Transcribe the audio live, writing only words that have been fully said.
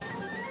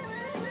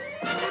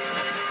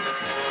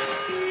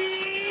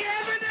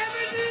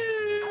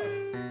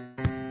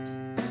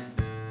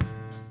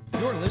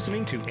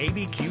listening to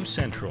ABQ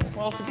Central.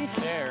 Well, to be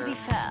fair. To be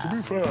fair. To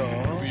be fair.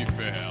 To be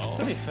fair.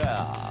 To be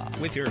fair.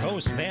 With your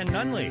host, Van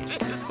Nunley.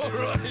 All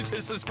right,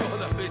 this is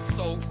going to be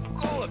so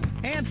good.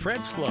 And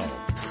Fred Slow.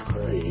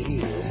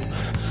 I am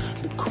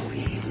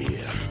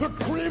the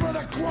cream of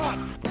the crop.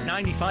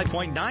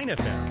 95.9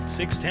 FM,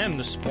 610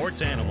 The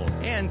Sports Animal,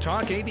 and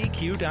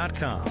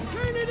TalkABQ.com.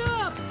 Turn it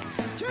up!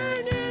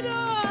 Turn it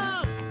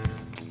up!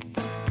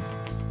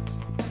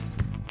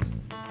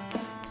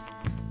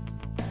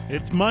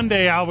 It's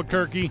Monday,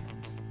 Albuquerque.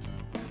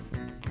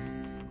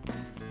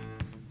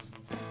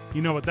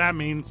 You know what that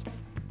means.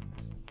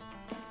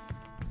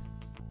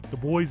 The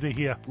boys are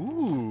here.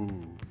 Ooh.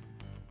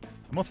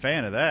 I'm a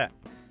fan of that.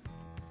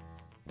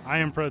 I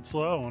am Fred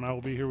Slow, and I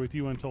will be here with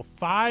you until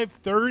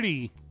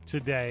 5:30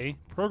 today.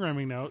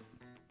 Programming note,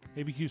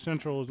 ABQ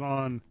Central is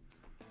on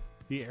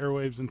the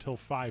airwaves until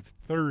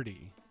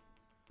 5:30.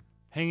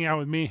 Hanging out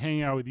with me,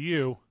 hanging out with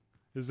you,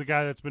 is the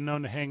guy that's been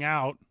known to hang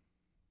out,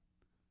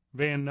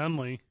 Van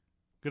Nunley.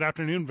 Good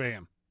afternoon,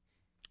 Van.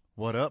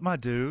 What up, my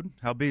dude?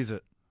 How bees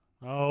it?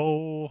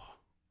 Oh,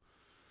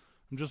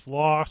 I'm just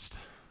lost.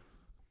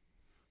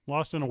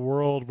 Lost in a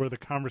world where the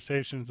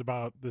conversation is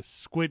about this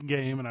Squid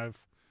Game, and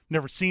I've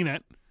never seen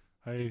it.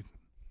 I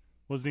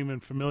wasn't even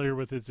familiar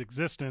with its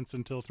existence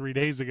until 3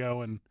 days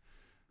ago, and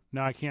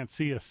now I can't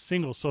see a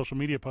single social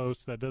media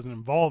post that doesn't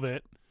involve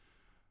it.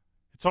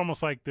 It's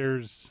almost like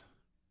there's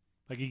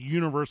like a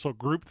universal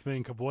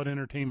groupthink of what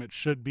entertainment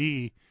should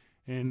be,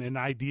 and an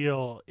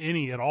ideal,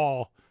 any at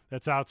all,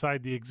 that's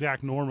outside the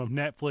exact norm of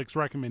Netflix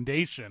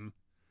recommendation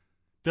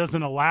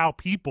doesn't allow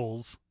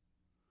peoples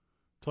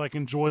to like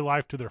enjoy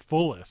life to their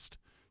fullest.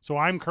 So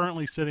I'm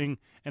currently sitting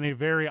in a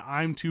very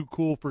I'm too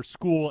cool for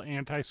school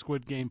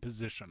anti-Squid Game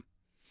position.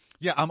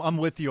 Yeah, I'm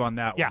with you on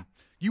that Yeah. one.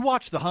 You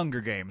watched The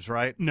Hunger Games,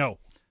 right? No,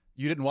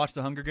 You didn't watch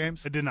The Hunger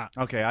Games? I did not.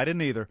 Okay, I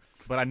didn't either,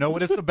 but I know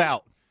what it's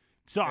about.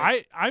 So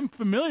I'm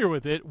familiar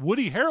with it.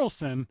 Woody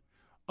Harrelson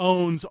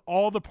owns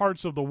all the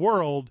parts of the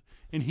world,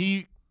 and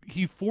he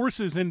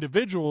forces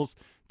individuals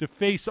to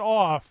face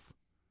off.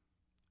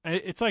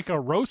 It's like a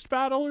roast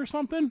battle or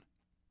something?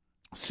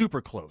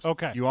 Super close.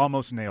 Okay. You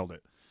almost nailed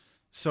it.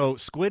 So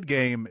Squid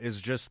Game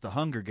is just The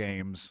Hunger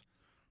Games,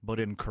 but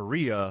in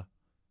Korea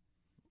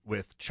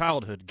with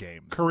childhood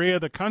games. Korea,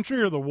 the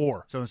country, or the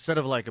war? So instead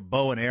of like a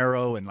bow and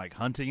arrow and like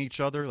hunting each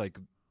other, like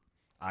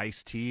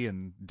Ice-T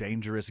and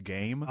Dangerous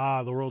Game,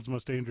 Ah, the world's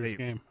most dangerous Hey.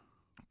 game.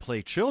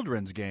 play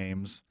children's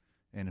games,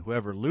 and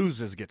whoever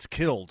loses gets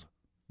killed.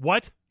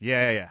 What?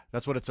 Yeah.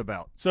 That's what it's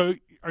about. So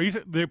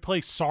they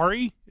play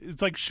Sorry? It's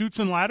like Shoots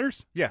and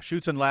Ladders? Yeah,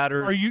 shoots and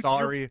ladders. Are you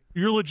Sorry.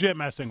 You're legit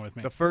messing with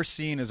me. The first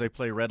scene is they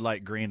play red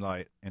light, green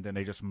light, and then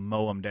they just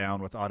mow them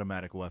down with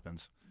automatic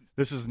weapons.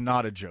 This is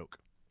not a joke.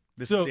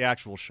 This So- is the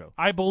actual show.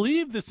 I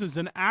believe this is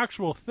an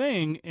actual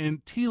thing in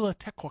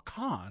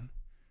Teotihuacan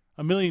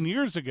a million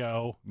years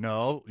ago.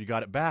 No, you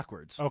got it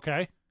backwards.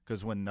 Okay.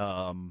 Because when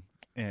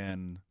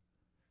in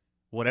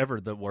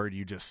whatever the word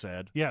you just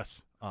said,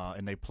 Yes.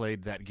 and they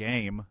played that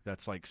game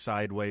that's like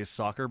sideways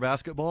soccer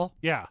basketball,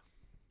 Yeah.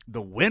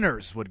 the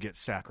winners would get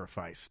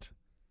sacrificed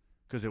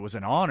because it was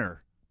an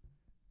honor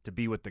to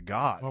be with the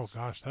gods. Oh,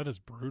 gosh, that is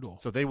brutal.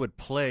 So they would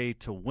play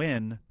to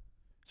win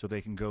so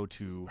they can go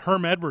to...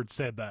 Herm Edwards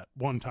said that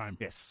one time.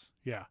 Yes.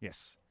 Yeah.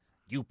 Yes.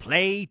 You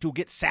play to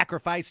get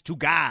sacrificed to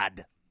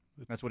God.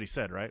 That's what he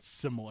said, right?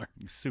 Similar.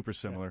 Super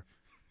similar.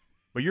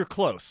 But you're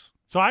close.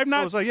 So I've So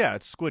not. it's like, yeah,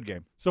 it's Squid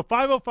Game. So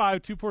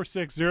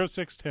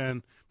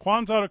 505-246-0610,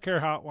 Quan's Auto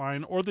Care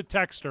Hotline, or the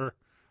Texter.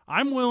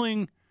 I'm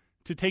willing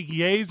to take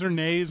yays or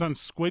nays on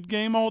Squid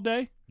Game all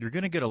day. You're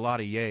going to get a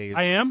lot of yays.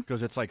 I am.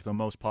 Because it's like the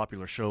most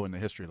popular show in the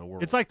history of the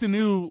world. It's like the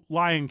new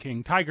Lion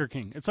King, Tiger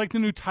King. It's like the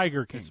new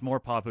Tiger King. It's more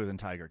popular than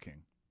Tiger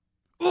King.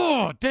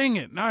 Oh, dang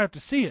it. Now I have to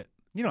see it.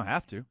 You don't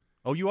have to.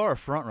 Oh, you are a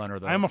front runner,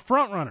 though. I am a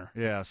front runner.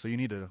 Yeah, so you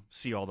need to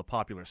see all the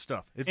popular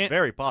stuff. It's And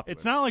very popular.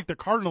 It's not like the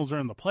Cardinals are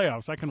in the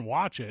playoffs. I can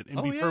watch it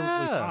and be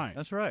perfectly fine.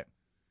 That's right.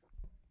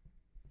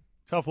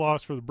 Tough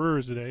loss for the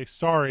Brewers today.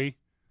 Sorry.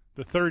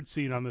 The third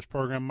seed on this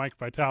program, Mike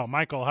Vitale.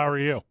 Michael, how are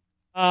you?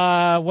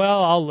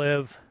 Well, I'll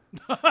live.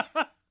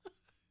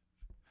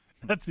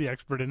 That's the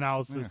expert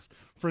analysis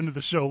friend of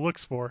the show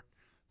looks for.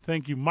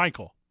 Thank you,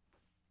 Michael.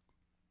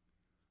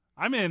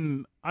 I'm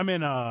in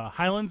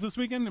Highlands this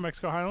weekend, New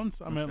Mexico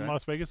Highlands. I'm in Okay.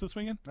 Las Vegas this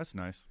weekend. That's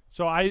nice.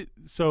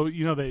 So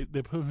you know they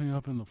put me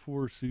up in the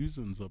Four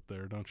Seasons up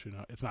there, don't you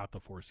know? It's not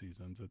the Four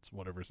Seasons. It's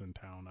whatever's in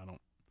town. I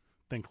don't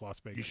think Las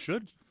Vegas. You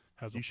should.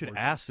 has. You should Four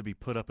ask to be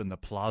put up in the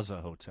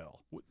Plaza Hotel.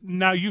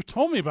 Now you've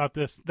told me about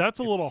this. That's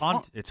a little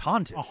It's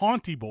haunted. a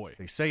haunty boy.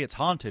 They say it's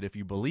haunted if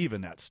you believe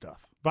in that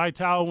stuff.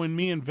 Vital, when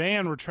me and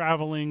Van were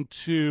traveling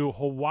to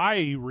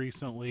Hawaii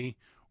recently,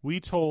 we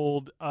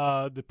told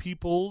the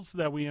peoples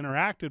that we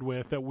interacted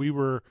with that we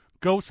were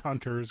ghost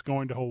hunters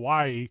going to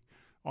Hawaii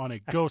on a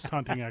ghost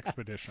hunting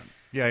expedition.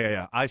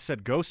 Yeah. I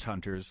said ghost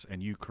hunters,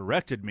 and you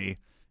corrected me.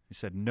 You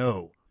said,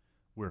 no,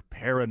 we're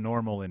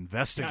paranormal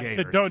investigators.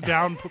 I said, don't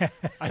downplay.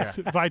 I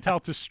said, Vital,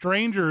 to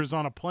strangers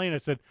on a plane, I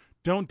said,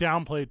 don't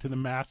downplay it to the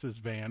masses,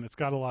 Van. It's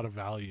got a lot of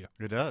value.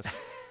 It does.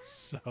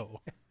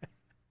 So,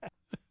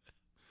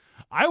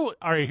 All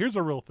right, here's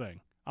a real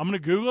thing. I'm going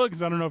to Google it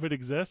because I don't know if it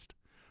exists,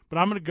 but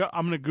I'm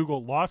going to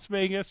Google Las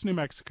Vegas, New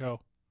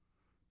Mexico,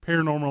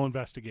 paranormal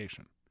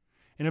investigation.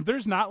 And if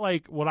there's not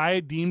like what I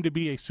deem to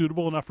be a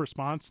suitable enough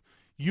response,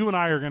 you and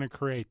I are going to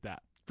create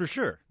that. For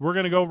sure. We're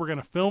going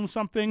to film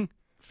something.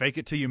 Fake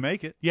it till you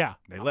make it. Yeah.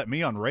 They let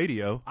me on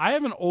radio. I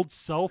have an old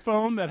cell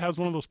phone that has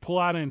one of those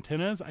pull-out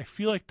antennas. I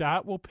feel like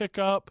that will pick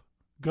up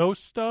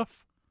ghost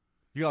stuff.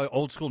 You got like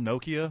old school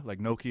Nokia, like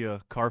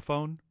Nokia car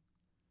phone.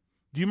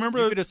 Do you remember?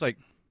 You could just like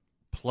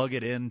plug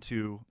it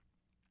into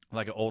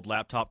like an old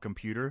laptop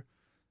computer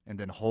and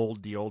then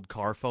hold the old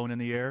car phone in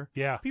the air.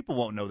 Yeah. People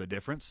won't know the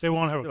difference. They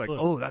won't have They're a like, clue.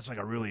 oh, that's like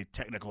a really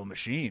technical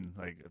machine.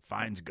 Like it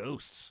finds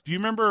ghosts. Do you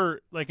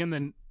remember like in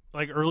the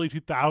early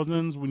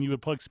 2000s when you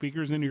would plug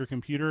speakers into your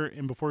computer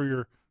and before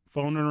your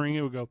phone would ring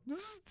it would go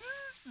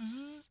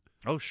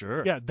Oh,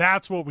 sure. Yeah,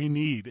 that's what we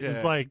need. Yeah.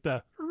 It's like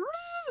the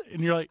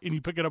and you're like and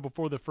you pick it up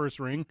before the first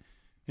ring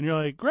and you're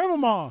like,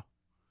 "Grandmama."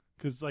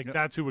 Cuz like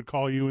that's who would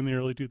call you in the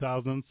early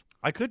 2000s.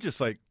 I could just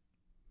like,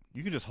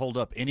 you could just hold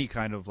up any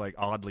kind of like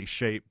oddly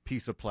shaped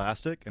piece of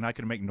plastic and I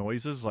can make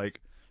noises like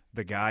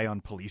the guy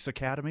on Police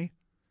Academy.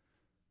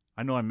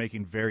 I know I'm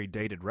making very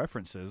dated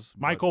references.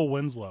 but Michael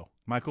Winslow.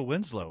 Michael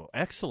Winslow.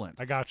 Excellent.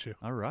 I got you.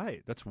 All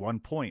right. That's 1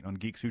 point on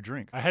Geeks Who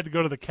Drink. I had to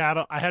go to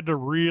the I had to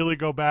really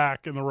go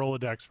back in the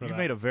Rolodex for You that.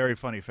 made a very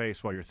funny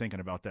face while you're thinking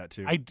about that,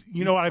 too.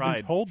 You know what? I've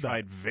been told that.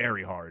 tried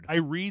very hard. I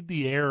read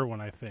the air when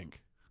I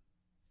think.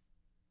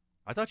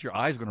 I thought your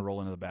eyes were going to roll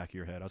into the back of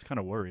your head. I was kind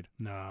of worried.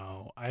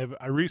 No, I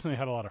recently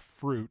had a lot of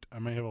fruit. I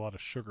may have a lot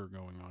of sugar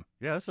going on.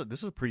 Yeah, this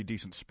is a pretty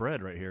decent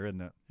spread right here, isn't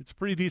it? It's a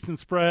pretty decent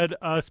spread.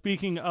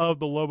 Speaking of,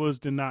 the Lobos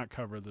did not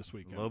cover this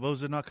weekend.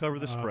 Lobos did not cover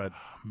the spread.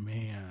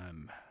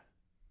 Man.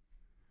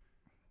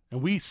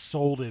 And we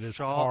sold it as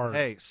hard.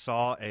 Hey,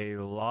 saw a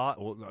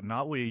lot. Well,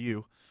 not we,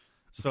 you.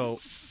 So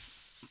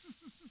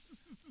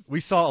we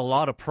saw a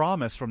lot of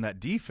promise from that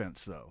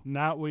defense, though.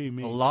 Not we,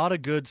 me. A lot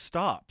of good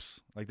stops.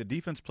 Like the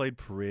defense played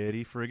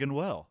pretty friggin'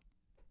 well.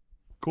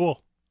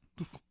 Cool.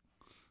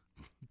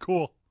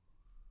 Cool.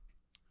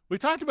 We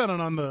talked about it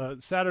on the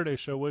Saturday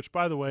show, which,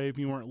 by the way, if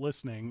you weren't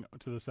listening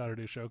to the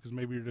Saturday show, because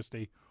maybe you're just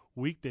a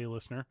weekday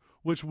listener,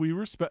 which we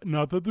respect.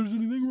 Not that there's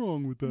anything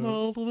wrong with that.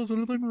 No, there's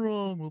anything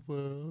wrong with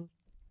that.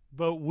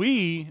 But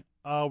we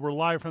were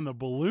live from the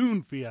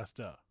Balloon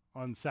Fiesta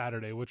on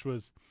Saturday, which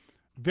was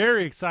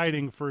very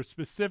exciting for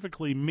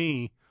specifically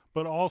me,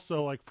 but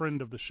also like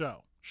friend of the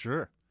show.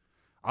 Sure.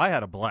 I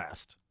had a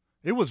blast.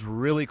 It was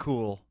really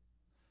cool.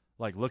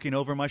 Like looking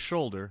over my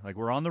shoulder, like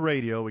we're on the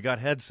radio, we got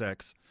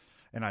headsets,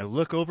 and I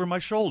look over my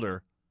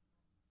shoulder,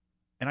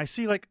 and I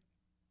see like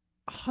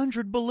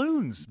 100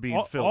 balloons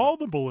being filled. All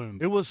the balloons.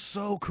 It was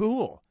so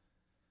cool.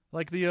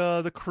 Like the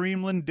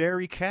Creamland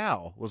Dairy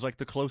Cow was like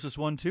the closest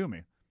one to me.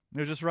 It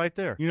was just right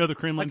there. You know the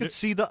I Creamland. could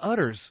see the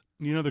udders.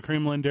 You know the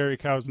Creamland Dairy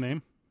Cow's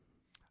name?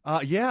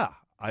 Yeah.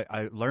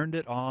 I learned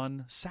it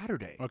on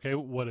Saturday. Okay,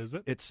 what is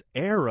it? It's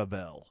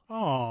Arabelle.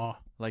 Aw.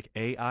 Like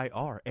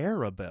AIR.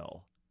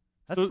 Arabelle.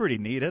 That's So- pretty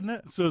neat, isn't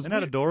it? So Isn't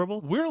that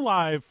adorable? We're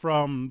live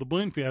from the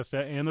Balloon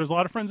Fiesta, and there's a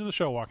lot of friends of the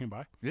show walking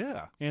by,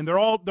 Yeah. and they're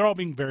all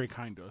being very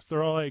kind to us.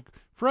 They're all like,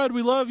 "Fred,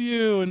 we love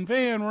you," and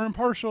 "Van, we're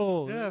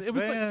impartial." Yeah, it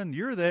was man,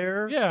 you're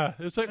there. like, yeah,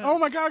 it's like, "Oh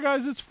my God,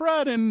 guys, it's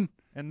Fred," and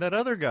And that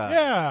other guy.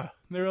 yeah,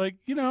 they were like,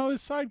 his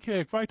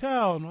sidekick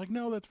Vital. I'm like,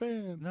 "No, that's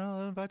Van."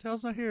 No,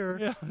 Vitel's not here.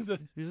 Yeah.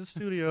 He's in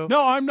studio.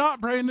 No, I'm not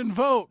Brandon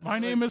Vogt. My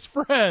name is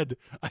Fred.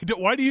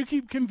 Why do you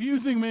keep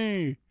confusing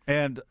me?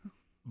 And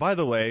by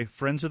the way,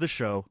 friends of the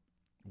show,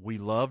 we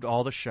loved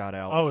all the shout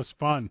outs. Oh, it's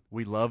fun.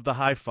 We loved the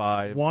high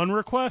five. One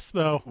request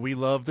though. We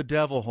love the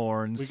devil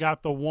horns. We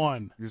got the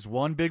one. There's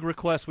one big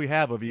request we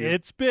have of you.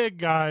 It's big,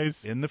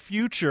 guys. In the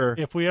future,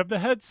 If we have the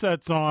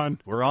headsets on,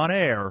 we're on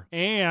air.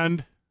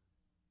 and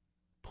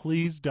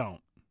please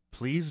don't.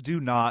 Please do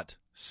not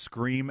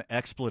scream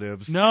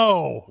expletives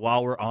No.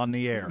 while we're on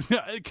the air.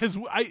 Because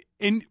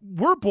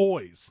we're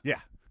boys. Yeah.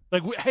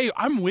 Like, hey,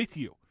 I'm with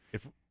you.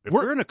 If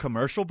we're in a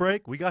commercial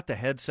break, we got the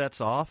headsets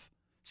off.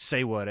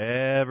 Say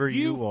whatever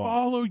you want.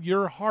 Follow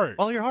your heart.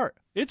 Follow your heart.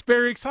 It's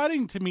very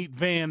exciting to meet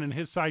Van and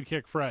his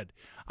sidekick Fred.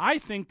 I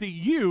think that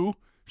you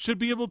should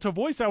be able to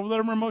voice out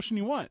whatever emotion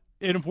you want.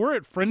 And if we're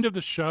at friend of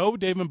the show,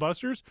 Dave and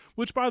Buster's,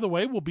 which by the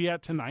way we'll be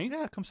at tonight.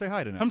 Yeah, come say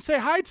hi tonight. Come say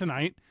hi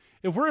tonight.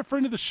 If we're at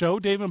friend of the show,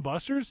 Dave and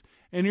Buster's,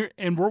 and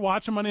we're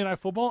watching Monday Night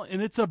Football,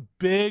 and it's a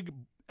big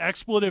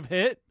expletive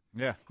hit,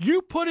 Yeah.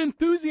 you put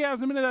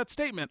enthusiasm into that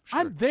statement. Sure.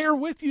 I'm there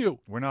with you.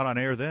 We're not on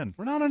air then.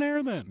 We're not on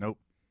air then. Nope.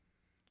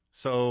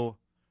 So,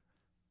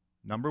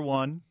 number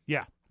one,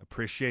 Yeah.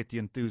 appreciate the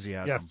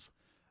enthusiasm. Yes.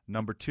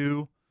 Number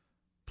two,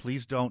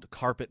 please don't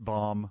carpet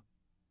bomb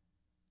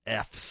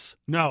Fs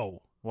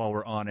No. while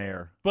we're on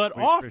air. But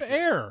We off appreciate it.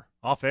 air.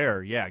 Off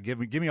air, yeah. Give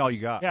me all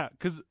you got. Yeah,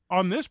 because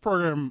on this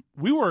program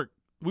we work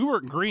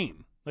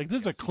green. Like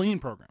this is a clean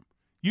program.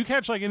 You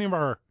catch like any of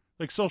our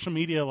like social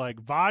media like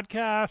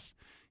vodcasts,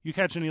 you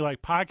catch any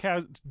like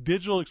podcast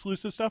digital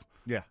exclusive stuff.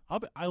 Yeah.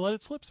 I let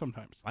it slip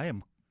sometimes.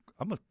 I'm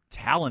a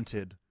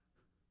talented.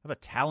 I have a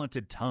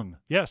talented tongue.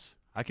 Yes.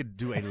 I could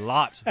do a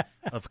lot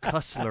of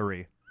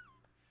cusslery.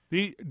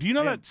 Do you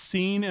know Yeah. that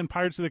scene in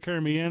Pirates of the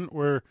Caribbean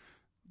where,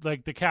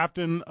 like, the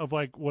captain of,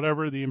 like,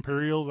 whatever, the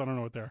Imperials, I don't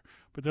know what they're,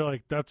 but they're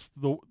like, that's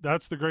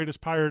the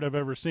greatest pirate I've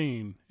ever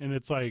seen, and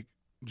it's like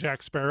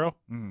Jack Sparrow.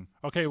 Mm.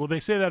 Okay, well, they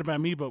say that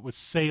about me, but with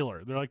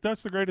sailor. They're like,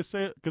 that's the greatest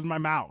sailor, because my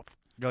mouth.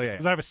 Oh, yeah.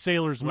 Because I have a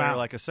sailor's Swear mouth.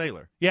 like a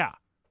sailor. Yeah.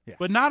 Yeah.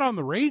 But not on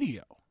the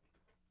radio.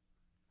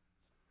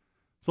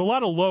 So a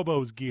lot of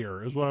Lobos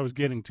gear is what I was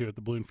getting to at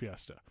the Balloon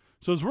Fiesta.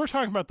 So as we're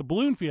talking about the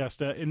Balloon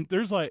Fiesta, and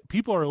there's like,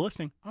 people are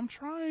listening, I'm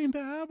trying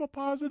to have a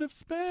positive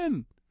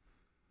spin.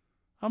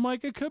 I'm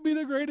like, it could be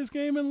the greatest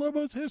game in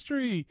Lobos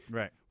history.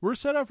 Right. We're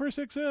set up for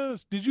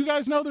success. Did you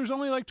guys know there's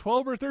only like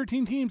 12 or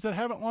 13 teams that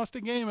haven't lost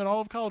a game in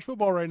all of college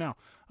football right now?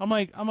 I'm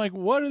like,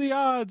 what are the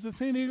odds that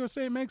San Diego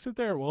State makes it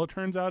there? Well, it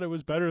turns out it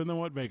was better than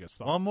what Vegas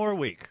thought. One more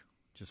week.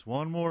 Just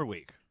one more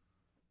week.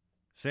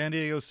 San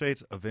Diego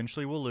State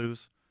eventually will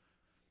lose.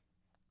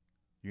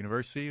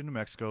 University of New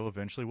Mexico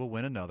eventually will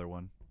win another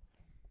one.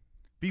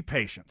 Be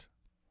patient.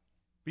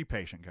 Be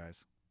patient,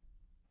 guys.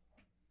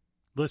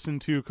 Listen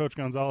to Coach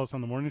Gonzalez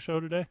on the morning show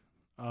today,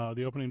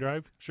 the opening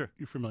drive. Sure.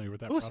 You're familiar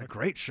with that Oh, it's a product.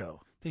 great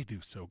show. They do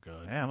so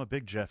good. Yeah, I'm a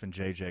big Jeff and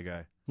JJ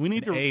guy. We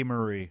need And to. A.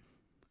 Marie.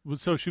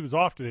 So she was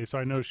off today, so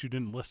I noticed you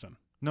didn't listen.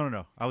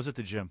 No. I was at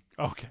the gym.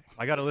 Okay.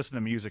 I got to listen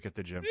to music at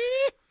the gym.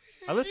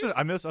 I listen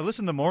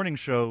to the morning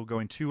show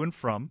going to and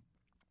from,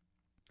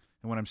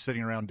 and when I'm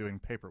sitting around doing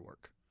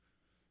paperwork,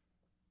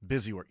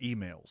 busy work,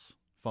 emails,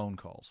 phone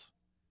calls.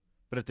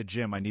 But at the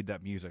gym, I need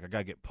that music. I got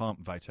to get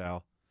pumped,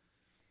 Vital.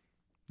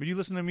 Do you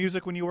listen to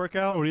music when you work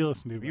out? What do you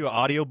listen to? Are you an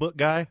audiobook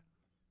guy?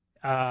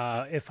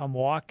 If I'm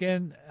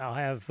walking, I'll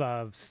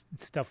have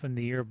stuff in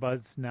the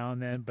earbuds now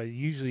and then, but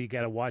usually you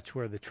got to watch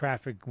where the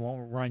traffic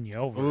won't run you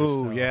over.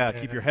 Ooh, so, yeah.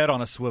 Keep your head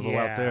on a swivel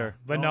out yeah. there.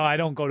 But no, I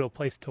don't go to a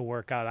place to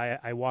work out.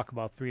 I walk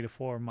about 3 to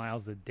 4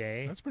 miles a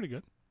day. That's pretty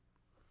good.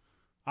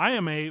 I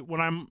am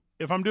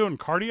if I'm doing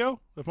cardio,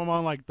 if I'm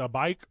on like the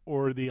bike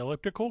or the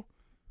elliptical,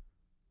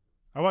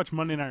 I watch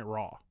Monday Night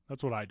Raw.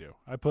 That's what I do.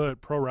 I put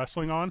pro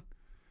wrestling on.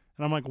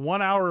 And I'm like,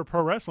 1 hour of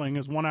pro wrestling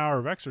is 1 hour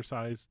of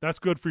exercise. That's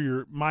good for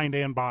your mind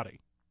and body.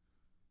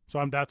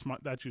 So that's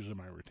usually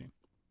my routine.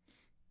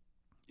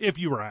 If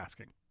you were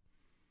asking.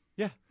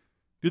 Yeah.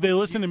 Do they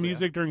listen to Usually,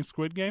 music during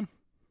Squid Game?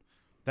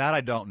 That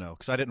I don't know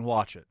because I didn't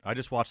watch it. I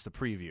just watched the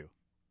preview.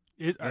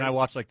 And I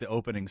watched like the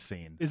opening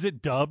scene. Is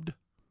it dubbed?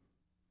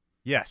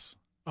 Yes.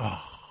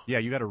 Oh, Yeah,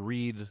 you got to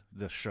read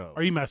the show.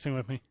 are you messing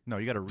with me? No,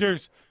 you got to read.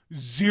 There's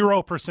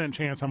 0%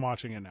 chance I'm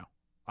watching it now.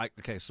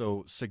 Okay,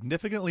 so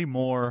significantly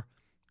more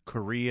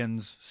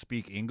Koreans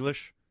speak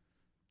English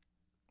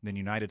than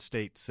United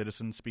States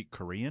citizens speak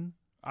Korean.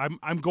 I'm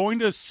going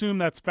to assume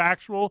that's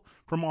factual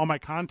from all my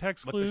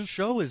context But clues. the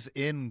show is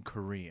in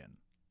Korean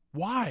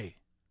Why?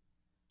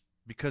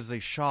 because they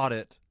shot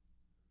it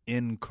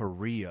in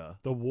Korea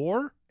The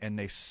war? and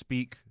they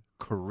speak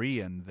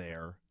Korean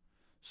there.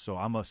 So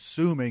I'm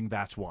assuming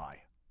that's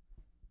why.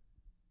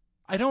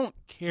 I don't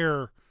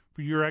care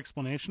for your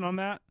explanation on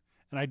that,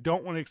 and I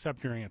don't want to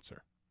accept your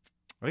answer.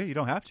 Okay, you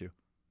don't have to.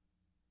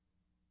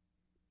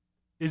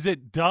 Is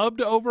it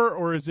dubbed over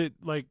or is it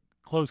like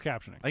closed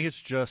captioning? I think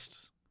it's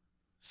just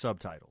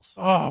subtitles.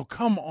 Oh,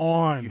 come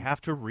on. You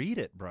have to read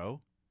it,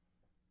 bro.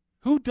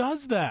 Who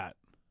does that?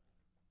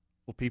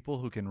 Well, people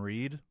who can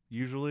read,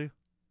 usually.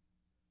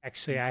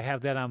 Actually, I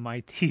have that on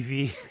my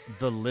TV.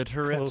 The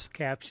literate. Closed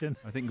caption.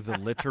 I think the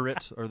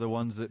literate are the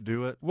ones that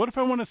do it. What if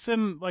I want to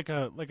send like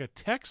a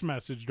text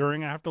message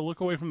during I have to look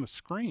away from the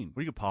screen?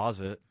 We could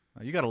pause it.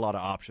 You got a lot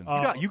of options.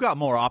 Oh. You got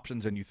more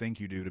options than you think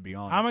you do, to be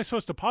honest. How am I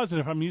supposed to pause it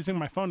if I'm using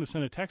my phone to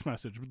send a text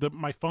message?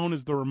 My phone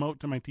is the remote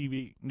to my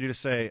TV. You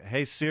just say,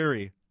 "Hey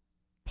Siri,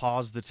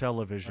 pause the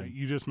television." Right,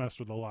 you just messed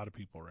with a lot of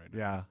people right now.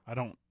 Yeah. I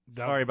don't.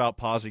 Sorry about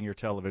pausing your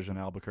television,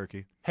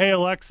 Albuquerque. Hey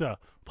Alexa,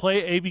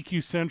 play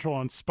ABQ Central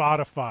on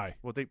Spotify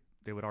Well,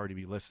 they would already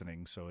be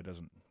listening, so it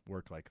doesn't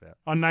work like that.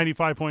 on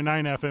 95.9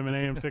 FM and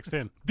AM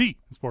 610. The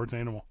Sports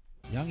Animal.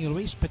 Young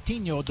Luis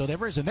Patino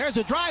delivers, and there's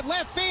a drive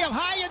left field,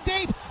 high and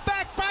deep,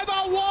 back by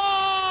the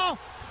wall,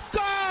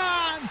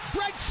 gone!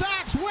 Red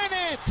Sox win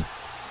it!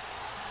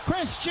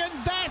 Christian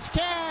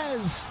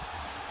Vasquez,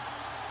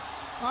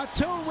 a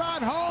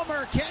two-run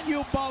homer, can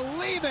you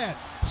believe it?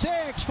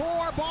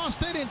 6-4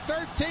 Boston in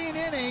 13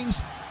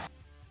 innings.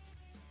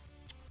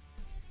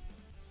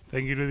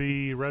 Thank you to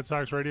the Red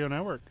Sox Radio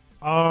Network.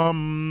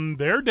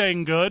 They're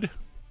dang good.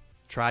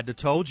 Tried to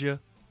told you.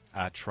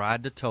 I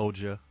tried to told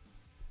you.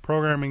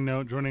 Programming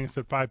note, joining us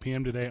at 5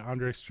 p.m. today,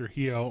 Andres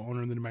Trujillo,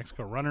 owner of the New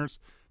Mexico Runners.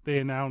 They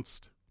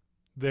announced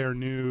their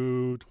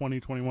new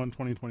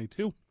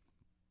 2021-2022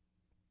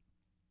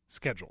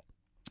 schedule.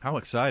 How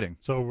exciting.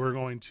 So we're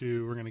going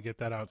to get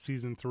that out.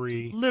 Season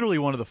 3. Literally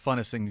one of the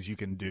funnest things you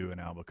can do in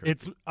Albuquerque.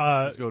 It's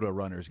Let's go to a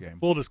Runners game.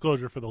 full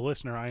disclosure for the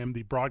listener. I am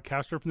the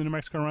broadcaster for the New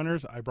Mexico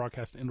Runners. I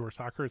broadcast indoor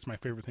soccer. It's my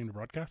favorite thing to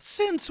broadcast.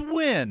 Since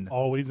when?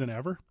 Always and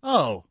ever.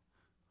 Oh.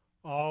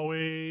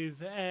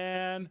 Always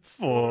and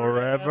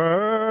Forever.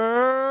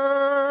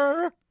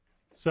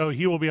 So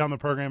he will be on the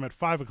program at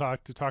 5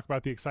 o'clock to talk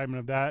about the excitement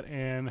of that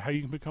and how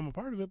you can become a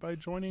part of it by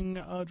joining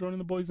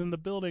the boys in the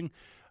building.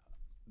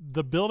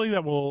 the building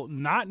that will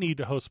not need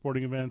to host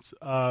sporting events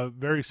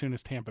very soon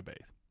is Tampa Bay.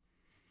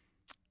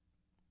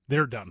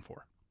 They're done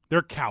for.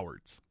 They're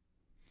cowards.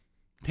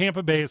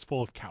 Tampa Bay is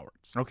full of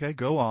cowards. Okay,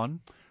 go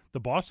on. The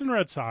Boston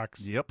Red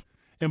Sox. Yep.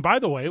 And by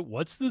the way,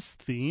 what's this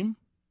theme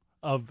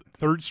of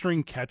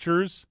third-string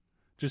catchers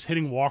just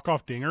hitting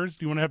walk-off dingers?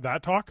 Do you want to have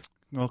that talk?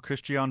 Well,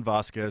 Christian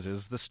Vasquez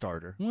is the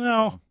starter.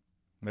 Well,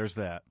 There's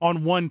that.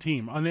 on one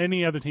team. On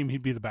any other team,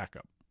 he'd be the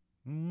backup.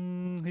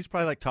 He's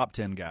probably like top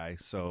 10 guy,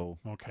 so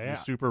Okay. you're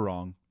super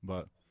wrong.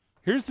 But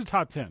Here's the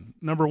top 10.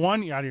 Number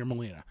 1, Yadier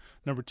Molina.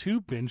 Number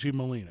 2, Benji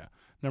Molina.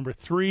 Number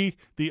 3,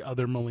 the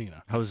other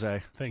Molina.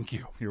 Jose, Thank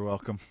you. you're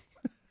welcome.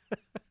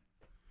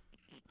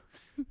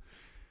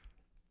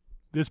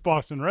 This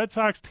Boston Red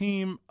Sox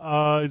team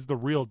is the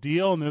real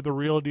deal, and they're the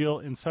real deal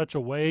in such a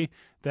way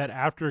that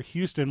after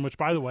Houston, which,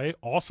 by the way,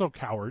 also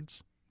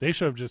cowards, they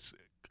should have just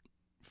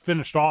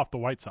finished off the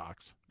White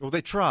Sox. Well,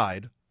 they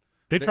tried.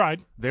 They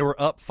tried. They were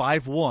up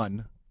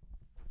 5-1.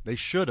 They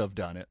should have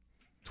done it.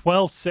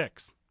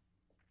 12-6.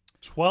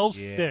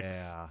 12-6.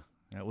 Yeah,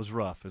 that was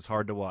rough. It's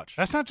hard to watch.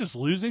 That's not just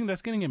losing.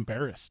 That's getting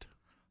embarrassed.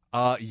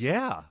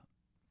 Yeah.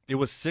 It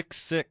was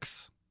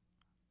 6-6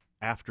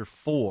 after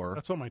 4.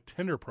 That's what my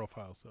Tinder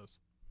profile says.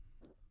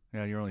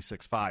 Yeah, you're only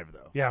 6'5",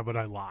 though. Yeah, but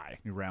I lie.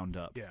 You round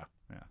up. Yeah.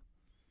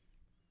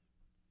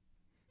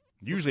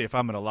 Usually if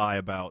I'm going to lie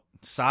about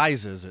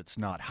sizes, it's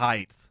not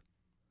height.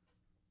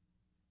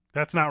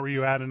 That's not where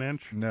you add an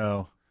inch.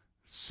 No.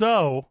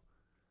 So,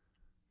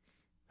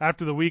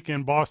 after the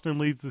weekend, Boston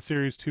leads the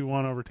series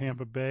 2-1 over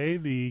Tampa Bay.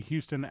 The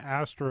Houston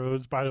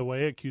Astros, by the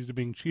way, accused of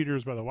being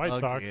cheaters by the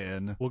White Sox.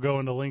 Again. We'll go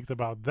into length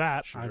about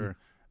that. Sure.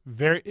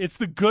 It's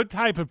the good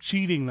type of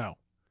cheating, though.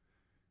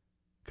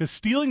 Because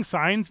stealing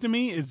signs to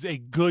me is a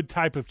good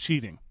type of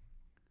cheating.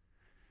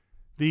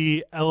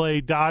 The LA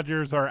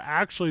Dodgers are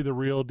actually the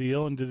real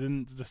deal and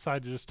didn't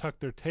decide to just tuck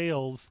their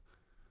tails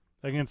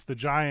against the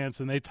Giants,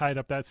 and they tied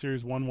up that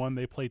series 1-1.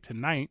 They play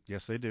tonight.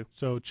 Yes, they do.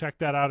 So check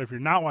that out if you're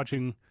not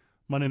watching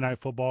Monday Night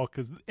Football.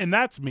 And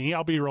that's me.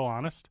 I'll be real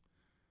honest.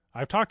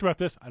 I've talked about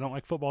this. I don't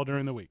like football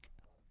during the week.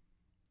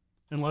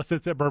 Unless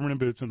it's at Bourbon and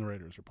Boots and the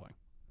Raiders are playing.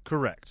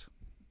 Correct.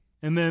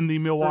 And then the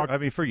Milwaukee... I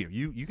mean, for you.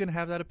 You can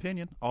have that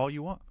opinion all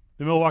you want.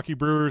 The Milwaukee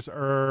Brewers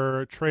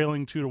are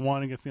trailing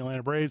 2-1 against the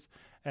Atlanta Braves,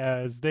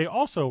 as they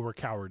also were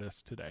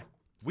cowardice today.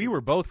 We were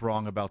both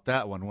wrong about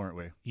that one, weren't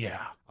we?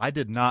 Yeah. I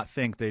did not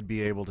think they'd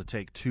be able to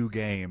take 2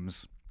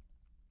 games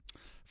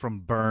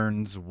from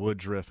Burns,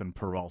 Woodruff, and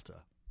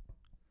Peralta.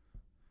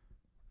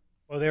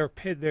 Well,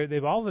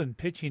 they've all been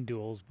pitching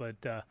duels,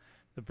 but the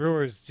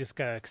Brewers just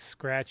got to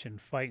scratch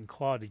and fight and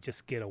claw to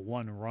just get a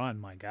 1 run.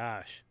 My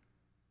gosh.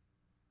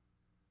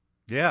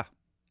 Yeah.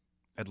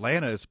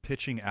 Atlanta is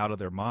pitching out of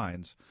their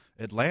minds.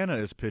 Atlanta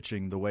is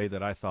pitching the way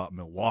that I thought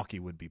Milwaukee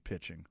would be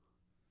pitching.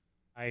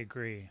 I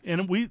agree.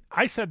 And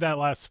I said that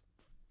last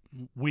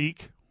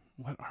week.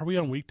 What, are we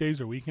on weekdays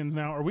or weekends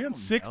now? Are we on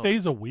 6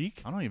 days a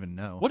week? I don't even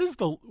know. What is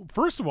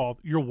first of all,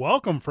 you're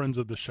welcome, friends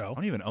of the show. I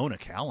don't even own a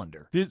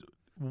calendar.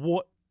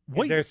 What?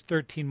 There's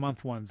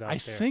 13-month ones out I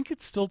there. think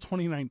it's still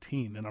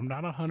 2019, and I'm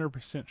not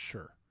 100%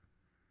 sure.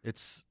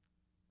 It's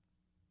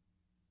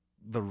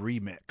the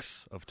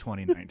remix of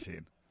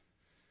 2019.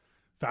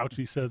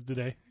 Fauci says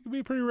today. It could be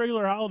a pretty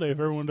regular holiday if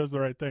everyone does the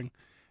right thing.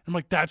 I'm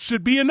like, that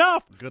should be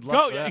enough. Good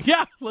luck. Go.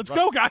 Yeah, let's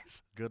go,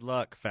 guys. Good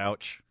luck,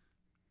 Fauci.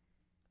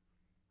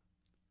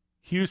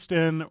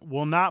 Houston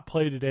will not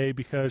play today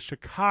because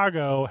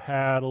Chicago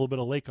had a little bit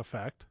of lake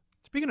effect.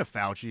 Speaking of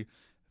Fauci,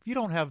 if you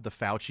don't have the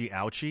Fauci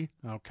ouchie,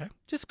 Okay.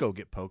 just go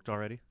get poked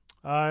already.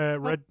 I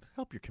read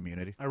Help your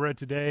community. I read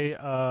today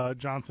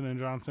Johnson &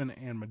 Johnson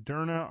and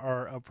Moderna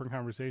are up for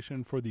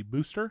conversation for the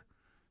booster.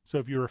 So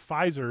if you're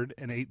Pfizered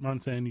and 8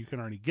 months in, you can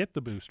already get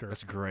the booster.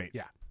 That's great.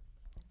 Yeah.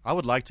 I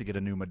would like to get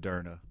a new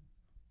Moderna.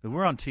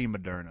 We're on Team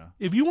Moderna.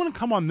 If you want to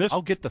come on this,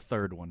 I'll get the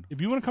third one. if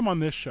you want to come on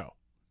this show,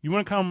 you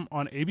want to come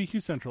on ABQ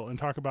Central and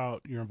talk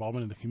about your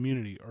involvement in the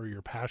community or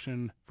your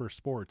passion for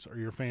sports or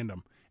your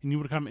fandom, and you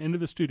want to come into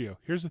the studio,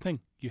 here's the thing.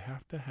 You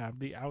have to have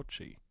the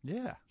ouchie.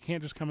 Yeah. You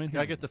can't just come in You here.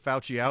 gotta get the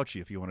Fauci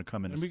ouchie if you want to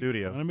come in the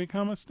studio. Going to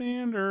become a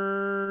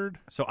standard.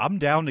 So I'm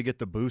down to get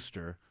the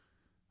booster.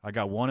 I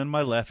got one in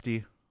my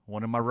lefty,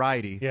 one in my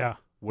righty. Yeah.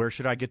 Where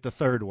should I get the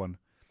third one?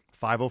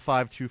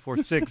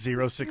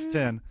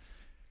 505-246-0610.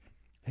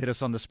 Hit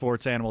us on the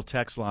Sports Animal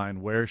text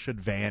line. Where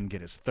should Van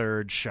get his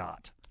third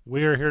shot?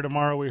 We are here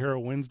tomorrow. We're here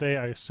Wednesday.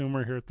 I assume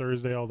we're here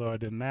Thursday, although I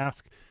didn't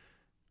ask.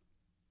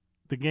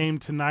 The game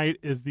tonight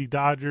is the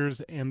Dodgers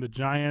and the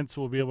Giants.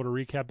 We'll be able to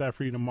recap that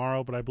for you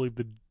tomorrow, but I believe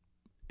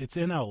it's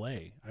in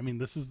L.A. I mean,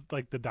 this is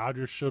like the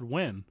Dodgers should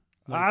win.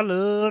 I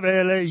love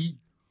L.A.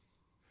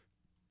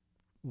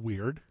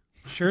 Weird.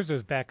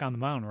 Scherzer's back on the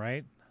mound,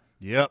 right?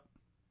 Yep.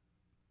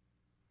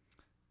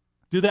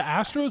 Do the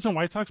Astros and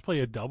White Sox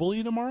play a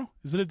double-E tomorrow?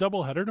 Is it a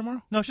doubleheader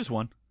tomorrow? No, it's just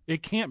one.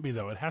 It can't be,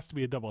 though. It has to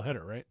be a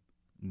doubleheader, right?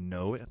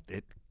 No,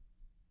 it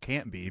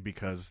can't be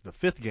because the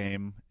fifth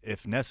game,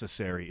 if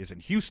necessary, is in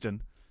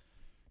Houston.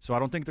 So I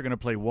don't think they're going to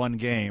play one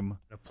game,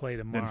 To play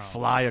tomorrow. then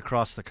fly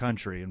across the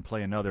country and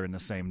play another in the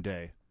same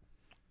day.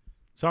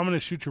 So I'm going to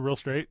shoot you real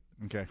straight.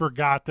 Okay.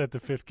 forgot that the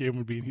fifth game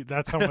would be.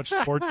 That's how much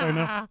sports I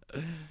know.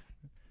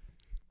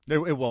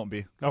 It won't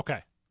be.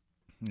 Okay.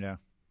 Yeah.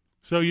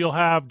 So you'll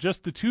have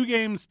just the 2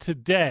 games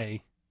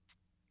today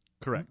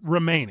Correct.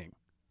 remaining.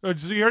 So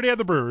you already had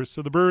the Brewers,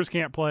 so the Brewers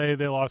can't play.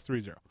 They lost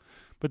 3-0.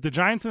 But the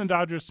Giants and the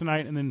Dodgers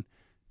tonight, and then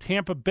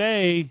Tampa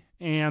Bay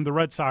and the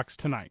Red Sox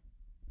tonight.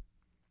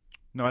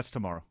 No, that's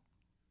tomorrow.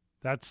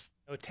 That's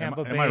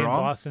Tampa am Bay I and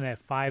wrong? Boston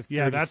at 5:37.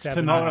 Yeah, that's Oh,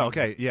 tonight. no,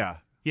 okay. Yeah.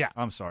 Yeah.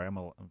 I'm sorry. I'm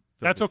filthy,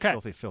 That's okay.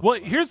 Filthy. Well,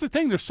 here's the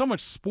thing. There's so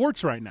much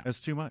sports right now. It's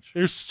too much.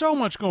 There's so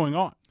much going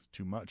on. It's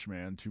too much,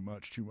 man. Too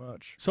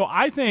much. So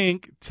I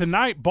think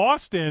tonight,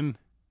 Boston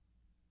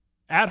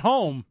at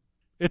home,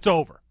 it's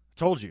over.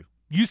 Told you.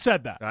 You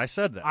said that. I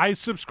said that. I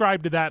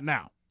subscribe to that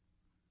now.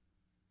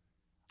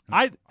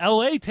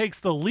 LA takes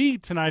the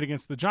lead tonight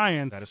against the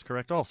Giants. That is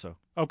correct also.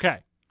 Okay.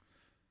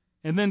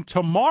 And then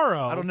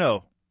tomorrow. I don't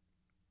know.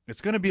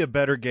 It's going to be a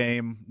better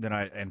game than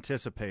I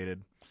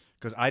anticipated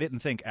because I didn't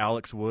think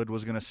Alex Wood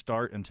was going to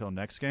start until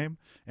next game.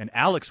 And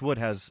Alex Wood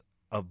has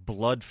a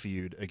blood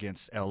feud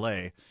against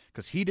L.A.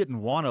 because he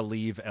didn't want to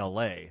leave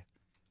L.A.,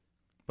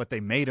 but they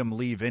made him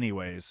leave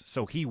anyways.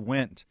 So he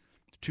went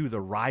to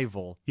the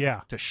rival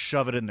to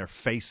shove it in their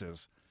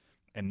faces.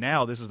 And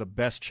now this is the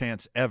best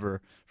chance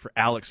ever for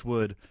Alex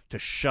Wood to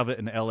shove it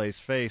in LA's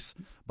face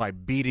by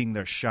beating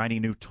their shiny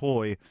new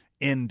toy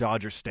in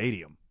Dodger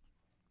Stadium.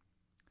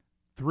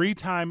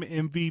 3-time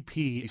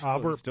MVP He's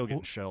still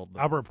getting shelled, though.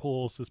 Albert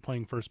Pujols is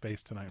playing first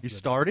base tonight. He's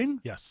starting?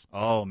 Yes.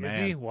 Oh, Is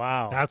man. he?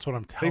 Wow. That's what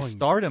I'm They telling you.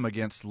 start him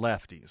against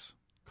lefties.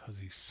 Because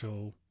he's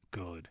so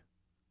good.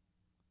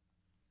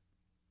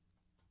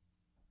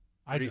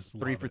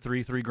 Three for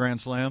three, 3 grand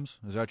slams.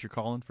 Is that what you're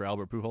calling for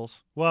Albert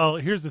Pujols? Well,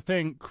 here's the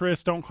thing.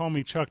 Chris, don't call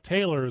me Chuck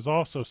Taylor, is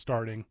also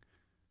starting.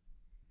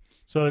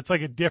 So it's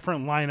like a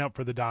different lineup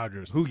for the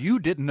Dodgers. Who you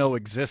didn't know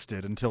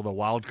existed until the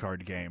wild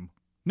card game.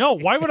 No,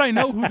 why would I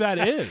know who that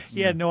is?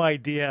 He had no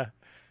idea.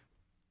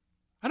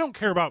 I don't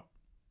care about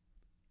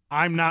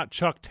I'm not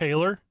Chuck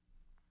Taylor.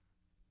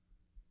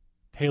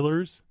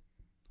 Taylor's.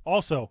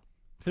 Also,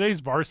 today's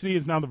varsity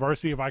is now the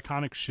varsity of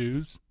iconic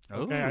shoes.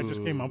 Okay, I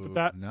just came up with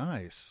that.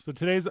 Nice. So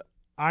today's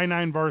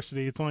I-9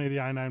 varsity. It's only the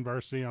I-9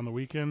 varsity on the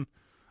weekend.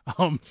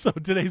 So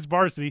today's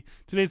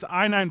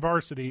I-9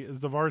 varsity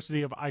is the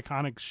varsity of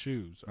iconic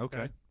shoes.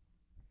 Okay.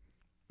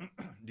 Do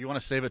you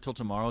want to save it till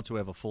tomorrow till we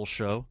have a full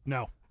show?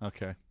 No.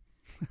 Okay.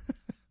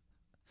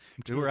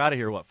 We're out of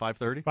here,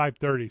 5:30?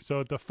 5:30. So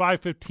at the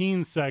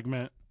 5:15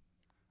 segment,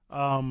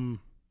 the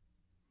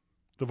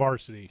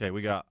varsity. Okay,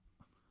 we got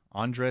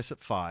Andres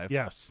at 5.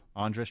 Yes.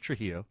 Andres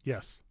Trujillo.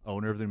 Yes.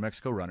 Owner of the New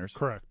Mexico Runners.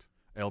 Correct.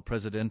 El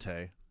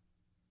Presidente.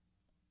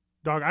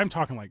 Dog, I'm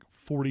talking like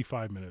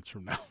 45 minutes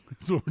from now.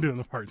 That's what we're doing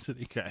the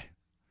varsity. Okay.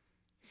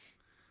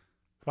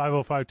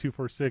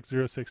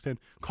 505-246-0610.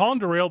 Call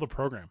and derail the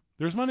program.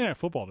 There's Monday Night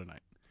Football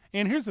tonight.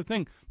 And here's the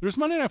thing. There's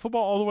Monday Night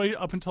Football all the way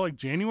up until like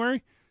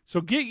January.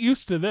 So get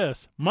used to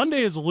this.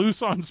 Monday is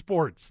loose on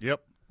sports.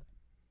 Yep.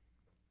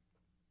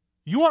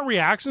 You want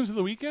reactions to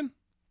the weekend?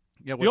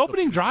 Yeah. The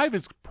opening drive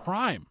is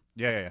prime.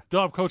 Yeah.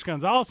 They'll have Coach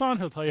Gonzalez on.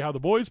 He'll tell you how the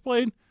boys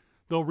played.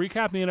 They'll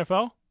recap the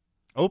NFL.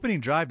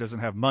 Opening drive doesn't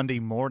have Monday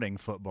morning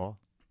football.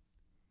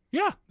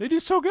 Yeah, they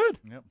do so good.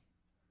 Yep.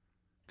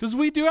 Because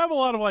we do have a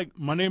lot of like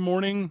Monday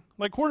morning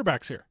like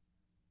quarterbacks here.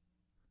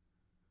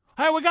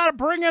 Hey, we got to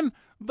bring in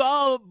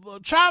the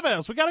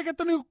Chavez. We got to get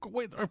the new.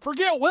 Wait,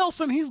 forget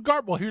Wilson. He's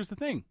garbage. Well, here's the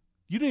thing.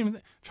 You didn't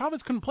even.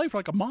 Chavez couldn't play for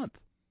like a month.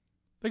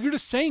 Like you're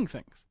just saying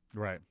things.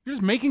 Right. You're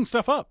just making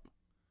stuff up.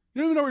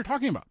 You don't even know what you're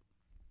talking about.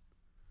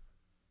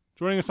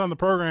 Joining us on the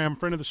program,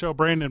 friend of the show,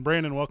 Brandon.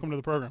 Brandon, welcome to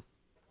the program.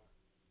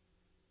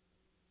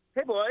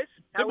 Hey, boys.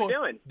 How we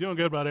doing? Doing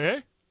good, buddy, eh?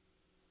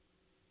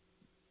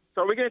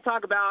 So we're going to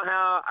talk about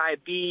how I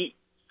beat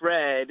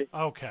Fred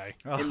Okay.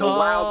 in the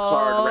wild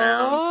card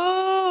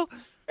round,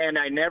 and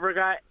I never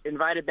got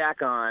invited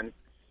back on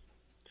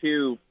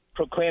to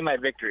proclaim my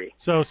victory.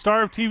 So,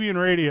 star of TV and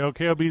radio,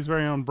 KOB's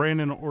very own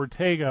Brandon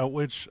Ortega,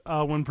 which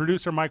when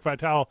producer Mike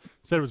Vitale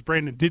said it was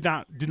Brandon, did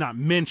not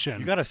mention.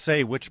 You got to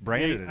say which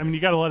Brandon it is. I mean, you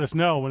got to let us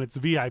know when it's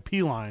the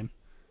VIP line.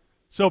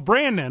 So,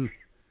 Brandon,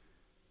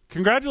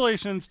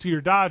 congratulations to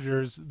your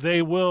Dodgers.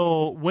 They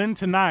will win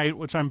tonight,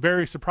 which I'm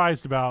very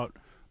surprised about.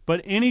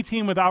 But any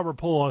team with Albert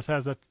Pujols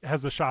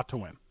has a shot to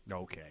win.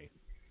 Okay.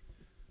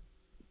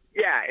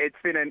 Yeah, it's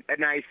been a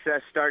nice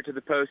start to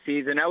the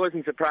postseason. I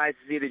wasn't surprised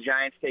to see the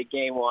Giants take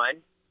Game 1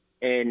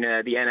 in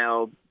the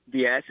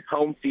NLDS.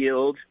 Home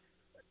field,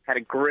 had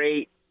a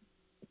great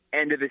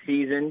end of the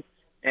season,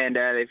 and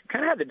they've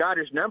kind of had the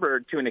Dodgers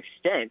number to an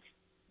extent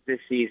this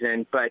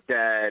season. But,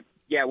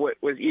 what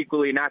was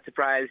equally not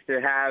surprised to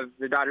have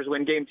the Dodgers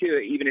win Game 2,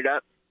 even it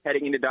up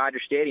heading into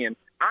Dodger Stadium.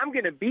 I'm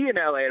going to be in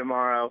L.A.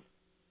 tomorrow.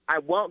 I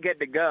won't get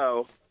to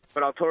go,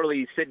 but I'll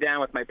totally sit down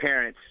with my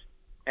parents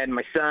and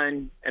my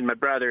son and my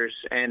brothers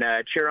and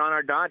cheer on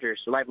our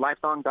Dodgers,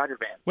 lifelong Dodger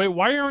fan. Wait,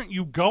 why aren't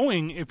you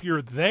going if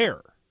you're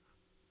there?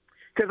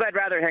 Because I'd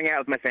rather hang out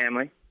with my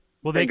family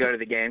than go to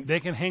the game. They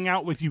can hang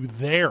out with you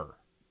there.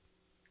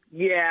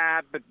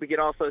 Yeah, but we could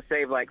also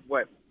save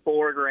 $4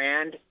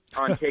 grand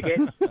on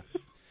tickets.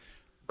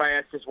 by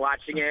us just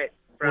watching it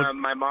from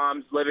my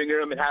mom's living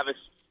room and have us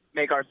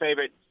make our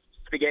favorite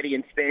spaghetti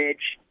and spinach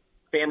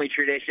family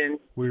tradition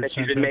Weird that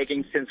she's been sentence.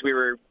 making since we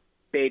were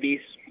babies.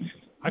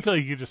 I feel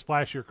like you just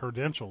flash your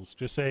credentials.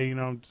 Just say,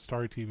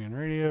 Star TV and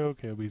Radio,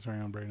 KOB's very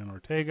own Brandon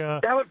Ortega.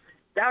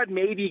 That would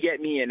maybe get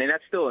me in, and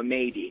that's still a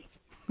maybe.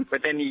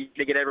 But then you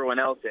get everyone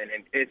else in,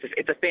 and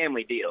it's a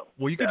family deal.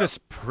 Well, you could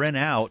just print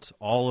out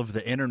all of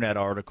the internet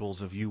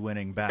articles of you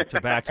winning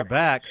back-to-back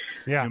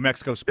Yeah. New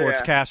Mexico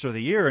Sportscaster of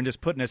the Year and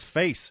just put in his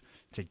face,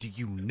 say, do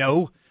you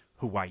know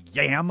who I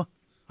am?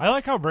 I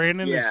like how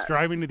Brandon is Yeah.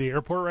 driving to the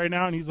airport right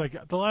now, and he's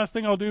like, the last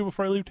thing I'll do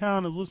before I leave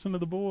town is listen to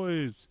the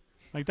boys.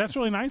 Like, that's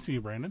really nice of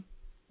you, Brandon.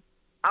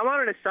 I'm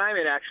on an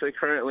assignment, actually,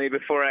 currently,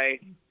 before I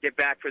get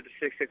back for the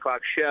 6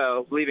 o'clock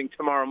show, leaving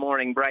tomorrow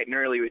morning bright and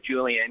early with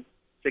Julian,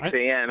 6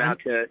 a.m., out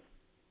to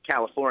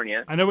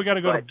California. I know we got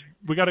to go. But-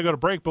 We got to go to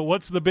break. But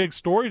what's the big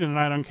story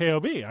tonight on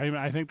KOB?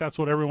 I think that's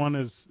what everyone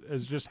is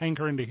just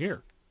hankering to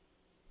hear.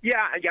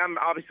 Yeah, I'm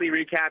obviously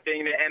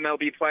recapping the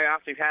MLB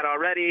playoffs we've had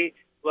already.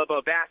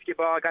 Lobo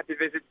basketball, I got to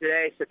visit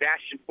today.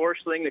 Sebastian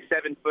Forsling, the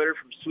 7-footer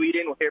from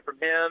Sweden. We'll hear from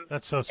him.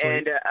 That's so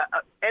sweet.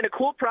 And a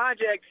cool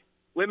project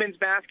women's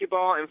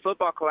basketball and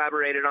football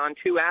collaborated on.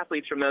 2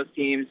 athletes from those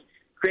teams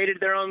created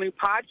their own new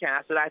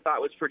podcast that I thought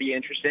was pretty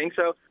interesting.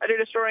 So I did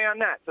a story on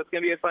that. So it's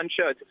going to be a fun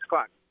show at 6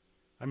 o'clock.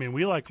 I mean,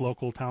 we like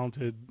local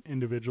talented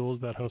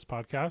individuals that host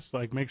podcasts.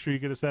 Like, make sure you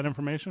get us that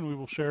information. We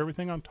will share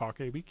everything on Talk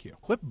ABQ.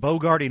 Quit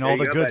bogarting all There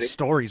the you go, good buddy.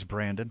 stories,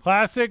 Brandon.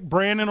 Classic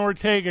Brandon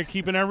Ortega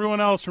keeping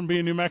everyone else from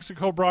being New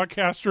Mexico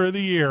Broadcaster of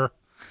the Year.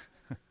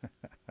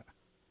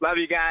 Love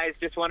you guys.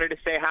 Just wanted to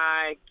say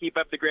hi. Keep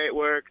up the great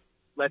work.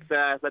 Let's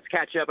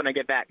catch up when I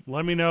get back.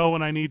 Let me know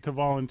when I need to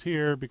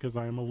volunteer because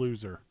I am a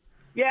loser.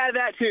 Yeah,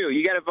 that too.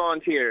 You got to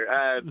volunteer.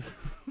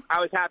 I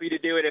was happy to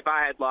do it if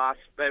I had lost,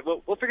 but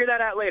we'll figure that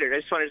out later. I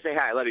just wanted to say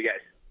hi. Love you guys.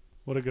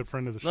 What a good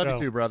friend of the Love show. you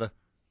too, brother.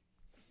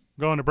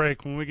 Going to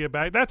break when we get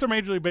back. That's our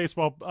Major League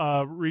Baseball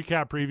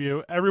recap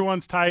preview.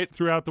 Everyone's tight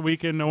throughout the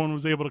weekend. No one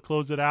was able to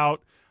close it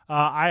out.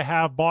 I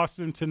have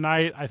Boston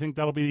tonight. I think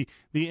that'll be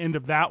the end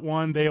of that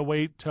one. They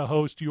await to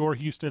host your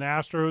Houston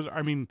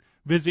Astros.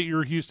 Visit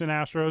your Houston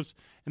Astros.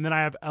 And then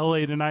I have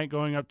LA tonight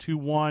going up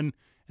 2-1.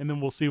 And then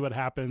we'll see what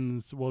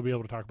happens. We'll be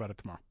able to talk about it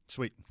tomorrow.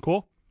 Sweet.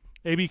 Cool?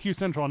 ABQ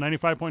Central on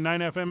 95.9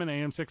 FM and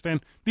AM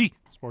 610, the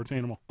Sports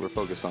Animal. We're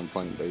focused on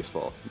playing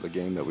baseball, the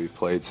game that we've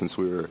played since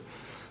we were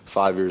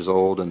 5 years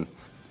old, and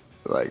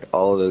like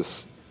all of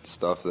this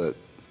stuff that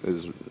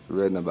is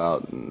written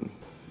about and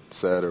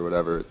said or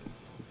whatever,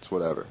 it's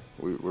whatever.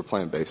 We're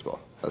playing baseball.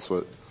 That's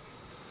what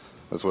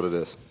it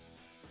is.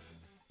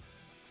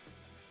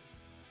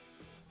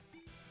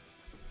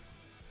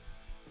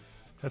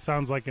 That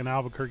sounds like an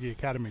Albuquerque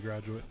Academy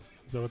graduate.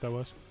 Is that what that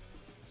was? Is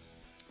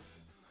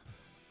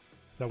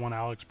that one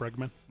Alex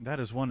Bregman? That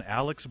is one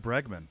Alex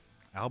Bregman,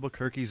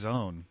 Albuquerque's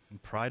own,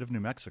 and pride of New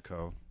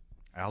Mexico,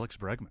 Alex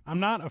Bregman. I'm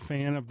not a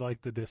fan of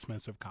like the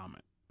dismissive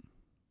comment.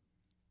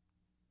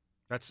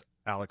 That's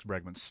Alex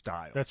Bregman's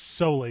style. That's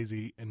so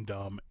lazy and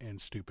dumb and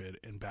stupid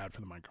and bad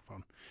for the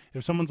microphone.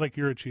 If someone's like,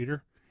 you're a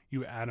cheater,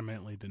 you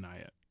adamantly deny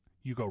it.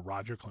 You go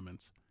Roger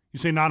Clemens. You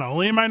say, not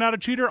only am I not a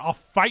cheater, I'll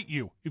fight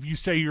you if you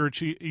say you're a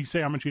you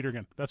say I'm a cheater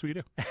again. That's what you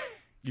do.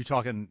 You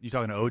talking to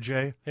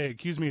OJ? Hey,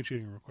 accuse me of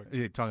cheating real quick.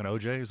 You talking to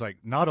OJ? He's like,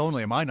 not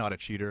only am I not a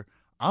cheater,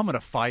 I'm going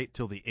to fight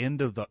till the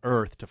end of the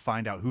earth to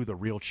find out who the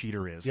real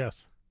cheater is.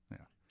 Yes.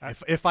 Yeah.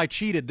 If I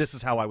cheated, this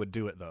is how I would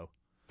do it, though.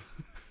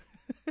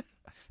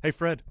 Hey,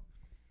 Fred,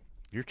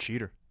 you're a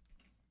cheater.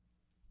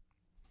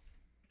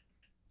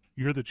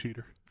 You're the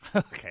cheater.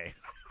 Okay.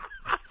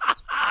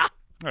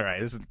 All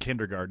right, this is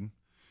kindergarten.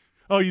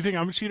 Oh, you think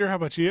I'm a cheater? How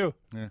about you?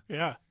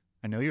 Yeah.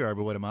 I know you are,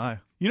 but what am I?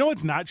 You know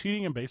what's not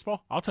cheating in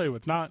baseball? I'll tell you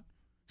what's not.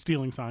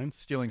 Stealing signs.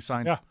 Stealing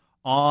signs Yeah.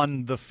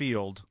 on the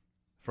field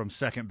from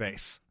second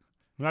base.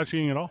 Not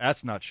cheating at all.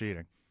 That's not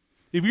cheating.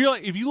 If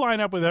you line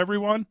up with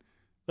everyone,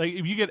 like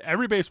if you get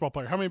every baseball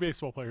player, how many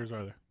baseball players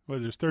are there? Well,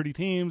 there's 30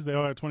 teams. They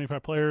all have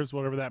 25 players,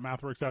 whatever that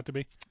math works out to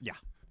be. Yeah.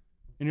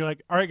 And you're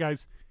like, all right,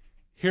 guys,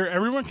 here,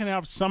 everyone can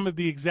have some of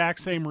the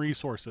exact same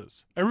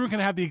resources. Everyone can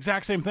have the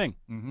exact same thing.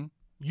 Mm-hmm.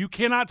 You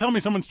cannot tell me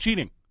someone's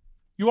cheating.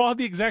 You all have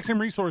the exact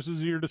same resources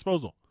at your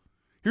disposal.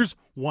 Here's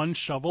one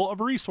shovel of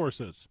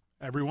resources.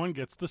 Everyone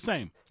gets the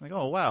same. Like,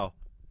 oh, wow.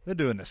 They're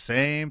doing the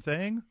same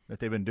thing that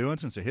they've been doing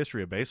since the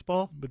history of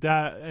baseball. But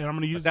that, and I'm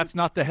going to use That's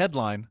not the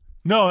headline.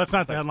 No, that's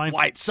not the Like, headline.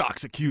 White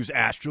Sox accuse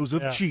Astros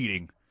of Yeah.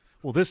 cheating.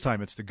 Well, this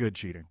time it's the good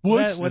cheating.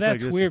 That's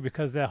It's like weird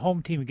because the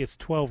home team gets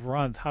 12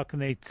 runs. How can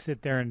they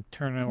sit there and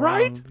turn it around?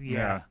 Right?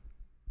 Yeah.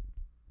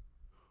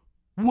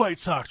 White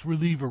Sox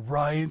reliever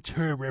Ryan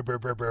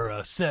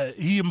Turner said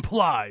he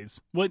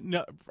implies what? No,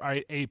 all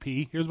right,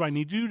 AP. Here's what I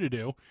need you to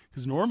do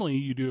because normally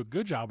you do a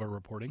good job of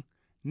reporting.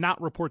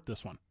 Not report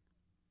this one.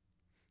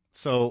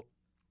 So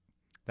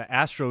the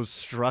Astros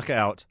struck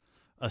out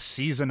a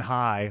season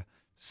high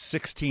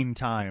 16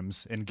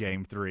 times in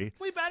Game 3.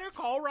 We better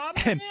call Rob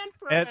And,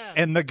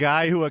 and the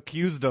guy who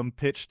accused them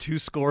pitched 2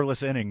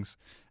 scoreless innings.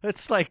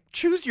 It's like,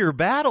 choose your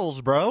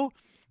battles, bro.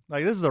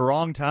 Like, this is the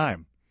wrong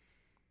time.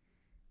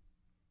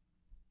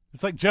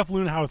 It's like Jeff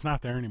Luhnow is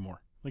not there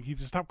anymore. Like, you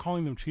just stop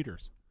calling them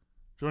cheaters.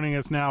 Joining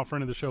us now,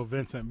 friend of the show,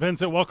 Vincent.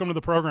 Vincent, welcome to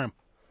the program.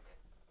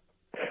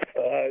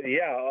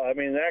 Yeah, I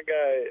mean, that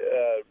guy,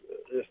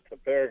 this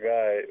Tepper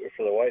guy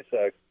for the White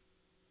Sox,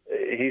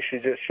 he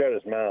should just shut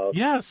his mouth.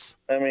 Yes.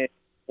 I mean,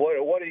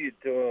 what are you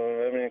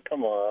doing? I mean,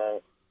 come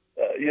on.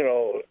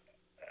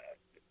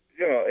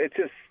 It's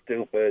just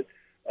stupid.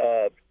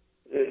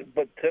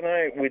 But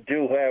tonight we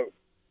do have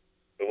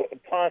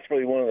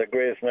possibly one of the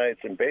greatest nights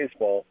in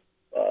baseball.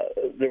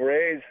 The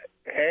Rays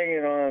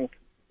hanging on,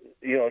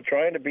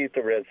 trying to beat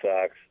the Red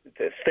Sox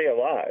to stay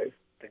alive,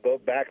 to go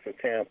back to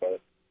Tampa.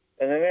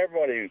 And then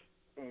everybody's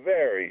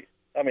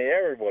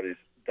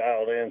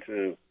dialed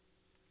into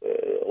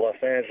Los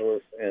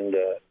Angeles, and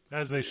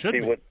as they should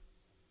be.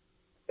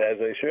 As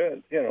they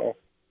should,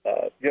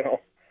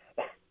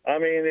 I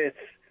mean,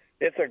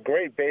 it's a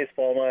great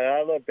baseball night.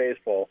 I love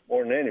baseball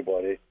more than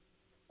anybody,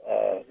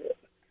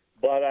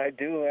 but I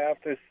do have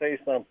to say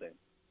something.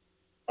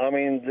 I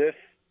mean, this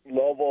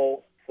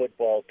Lobo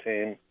football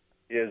team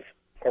is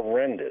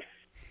horrendous.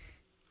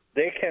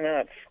 They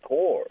cannot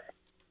score.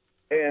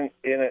 And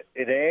in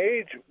an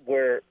age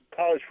where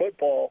college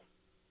football,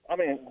 I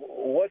mean,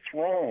 what's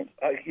wrong?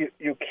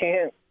 You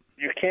can't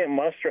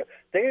muster.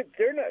 They're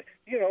not.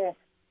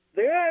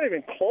 They're not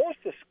even close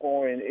to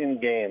scoring in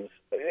games.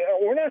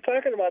 We're not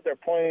talking about they're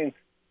playing.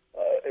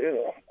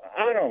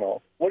 I don't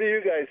know. What do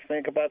you guys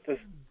think about this?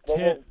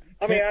 I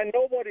mean,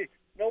 nobody.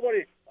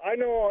 I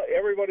know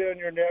everybody on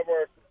your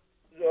network.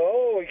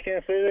 Oh, we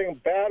can't say anything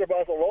bad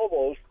about the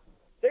Lobos.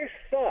 They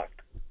suck.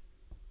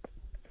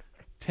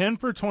 10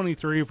 for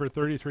 23 for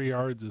 33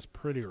 yards is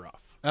pretty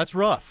rough. That's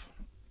rough.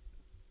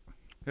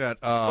 They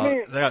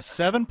got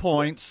 7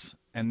 points,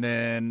 and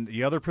then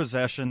the other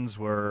possessions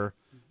were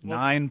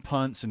 9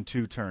 punts and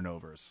 2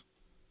 turnovers.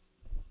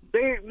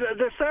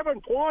 The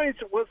 7 points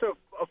was a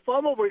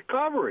fumble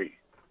recovery.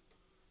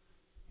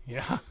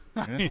 Yeah.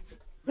 The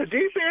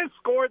defense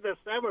scored the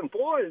 7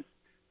 points.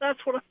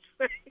 That's what I'm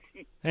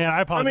saying. Yeah,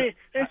 I apologize.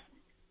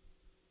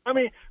 I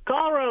mean,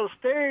 Colorado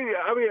State.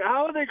 I mean,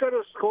 how are they going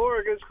to score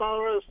against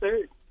Colorado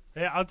State?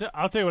 Yeah,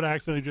 I'll tell you what I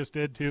accidentally just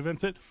did too,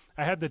 Vincent.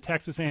 I had the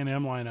Texas A&M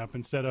lineup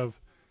instead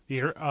of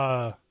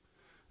last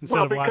week.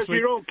 Because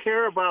you don't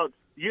care about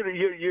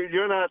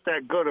you're not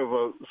that good of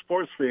a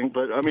sports thing,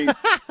 but I mean,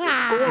 go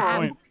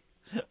on.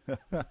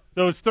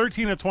 So it's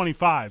 13 of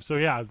 25. So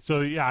yeah,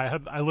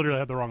 I literally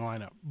had the wrong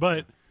lineup.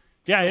 But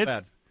yeah,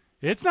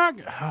 it's not.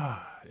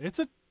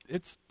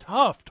 It's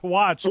tough to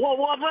watch. Well,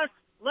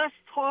 let's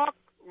talk.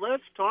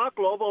 Let's talk,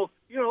 Lobo.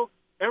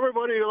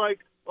 Everybody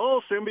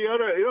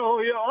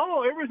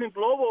symbiote. Everything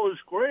Lobo is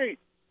great.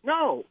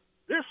 No,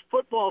 this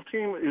football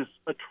team is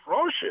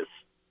atrocious.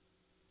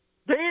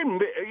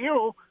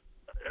 New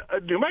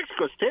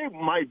Mexico State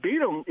might beat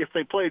them if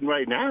they played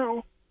right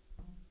now.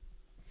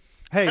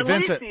 Hey, At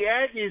Vincent. least the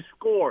Aggies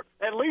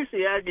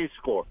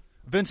score.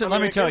 Vincent,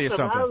 let me tell you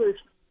something.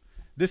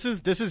 This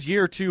is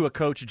year 2 of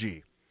Coach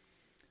G.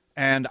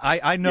 And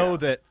I know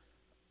that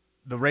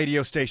the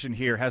radio station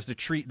here has to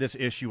treat this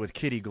issue with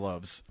kitty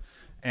gloves.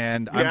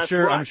 And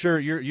I'm sure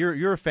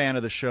you're a fan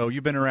of the show.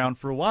 You've been around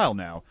for a while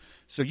now.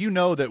 So you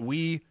know that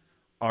we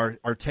are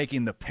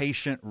taking the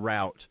patient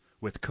route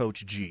with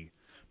Coach G.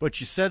 But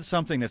you said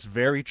something that's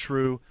very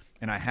true,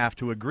 and I have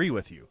to agree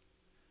with you.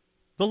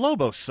 The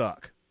Lobos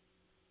suck.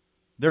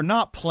 They're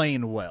not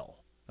playing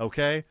well,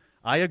 okay?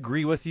 I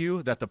agree with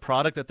you that the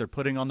product that they're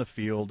putting on the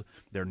field,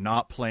 they're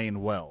not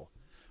playing well.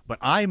 But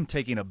I'm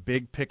taking a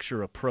big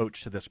picture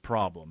approach to this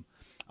problem.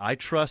 I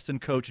trust in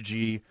Coach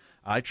G.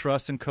 I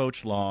trust in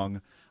Coach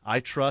Long.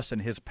 I trust in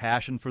his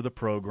passion for the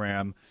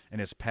program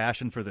and his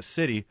passion for the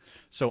city.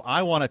 So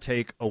I want to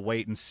take a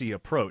wait-and-see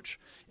approach.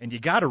 And you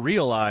got to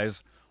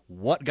realize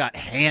what got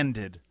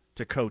handed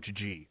to Coach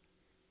G.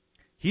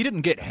 He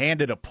didn't get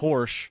handed a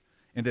Porsche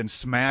and then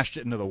smashed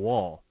it into the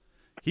wall.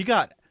 He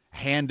got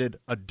handed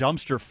a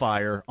dumpster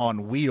fire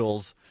on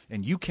wheels,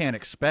 and you can't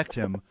expect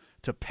him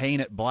to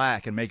paint it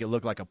black and make it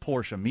look like a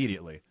Porsche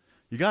immediately.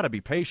 You got to be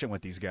patient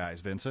with these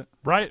guys, Vincent.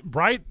 Bright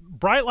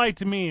light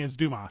to me is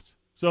Dumas.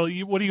 So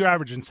what are you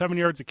averaging? 7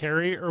 yards a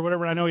carry or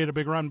whatever? I know he had a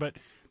big run, but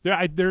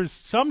there's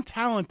some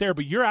talent there.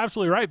 But you're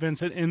absolutely right,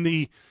 Vincent, in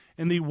the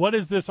what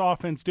is this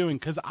offense doing?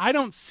 Because I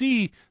don't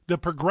see the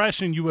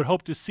progression you would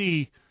hope to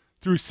see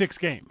through 6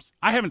 games.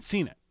 I haven't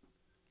seen it.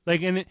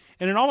 And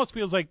it almost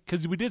feels like,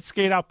 because we did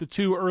skate out the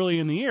 2 early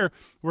in the year,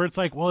 where it's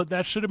like, well,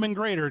 that should have been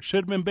greater, it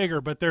should have been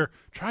bigger, but they're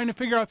trying to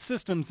figure out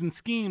systems and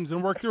schemes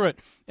and work through it.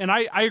 And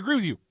I agree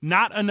with you,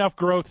 not enough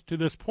growth to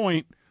this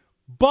point,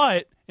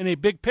 but in a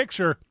big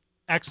picture,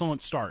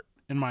 excellent start,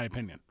 in my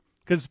opinion.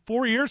 Because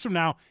 4 years from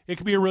now, it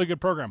could be a really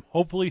good program.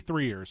 Hopefully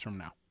 3 years from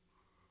now.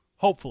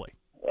 Hopefully.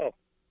 Oh,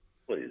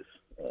 please.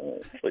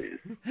 Please.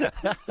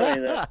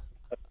 Come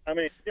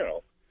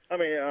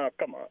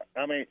on.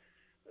 I mean,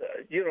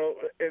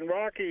 and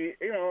Rocky,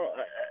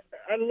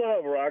 I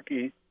love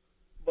Rocky,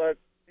 but,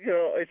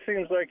 it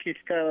seems like he's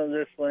kind of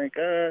just like,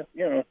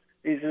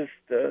 he's just,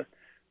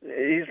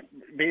 he's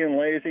being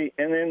lazy.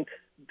 And then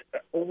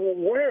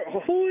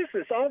who is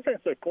this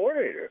offensive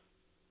coordinator?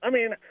 I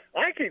mean,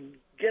 I could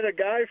get a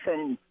guy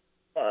from,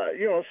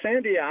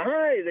 Sandia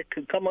High that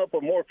could come up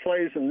with more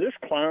plays than this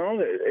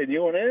clown at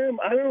UNM.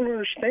 I don't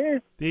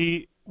understand.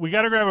 We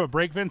got to grab a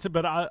break, Vincent,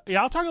 but I'll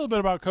talk a little bit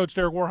about Coach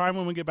Derek Warheim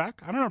when we get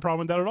back. I don't have a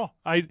problem with that at all.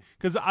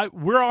 Because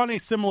we're on a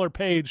similar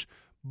page,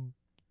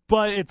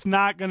 but it's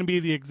not going to be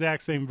the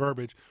exact same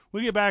verbiage.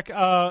 We get back.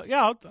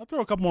 I'll throw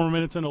a couple more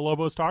minutes into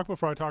Lobos talk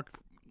before I talk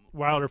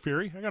Wilder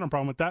Fury. I got no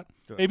problem with that.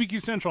 Good.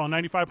 ABQ Central on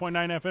 95.9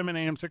 FM and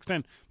AM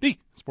 610, the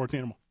Sports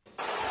Animal.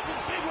 Big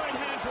right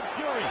hand from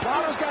Fury.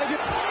 Wilder's got to get.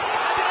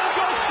 Down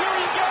goes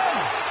Fury again.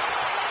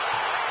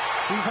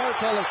 He's hurt,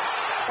 fellas.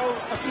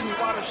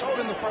 Wilder showed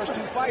in the first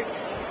two fights.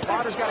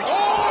 Wilder's got to get.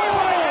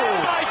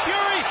 By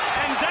Fury,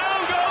 and down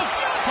goes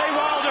Deontay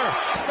Wilder.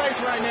 Space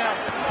right now.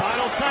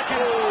 Final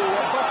seconds.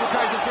 Buckle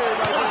Tyson Fury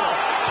right now.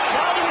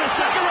 Wilder with a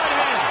second right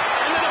hand,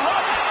 and then a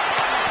hook.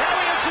 Now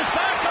he answers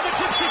back on the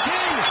Gypsy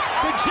King.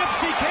 The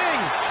Gypsy King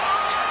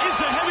is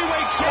the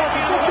heavyweight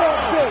champion of the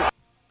world.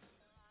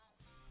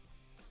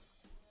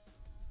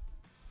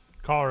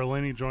 Caller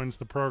Lenny joins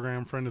the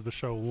program, friend of the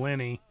show,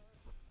 Lenny.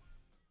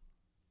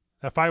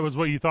 That fight was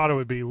what you thought it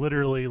would be,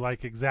 literally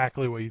like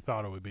exactly what you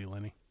thought it would be,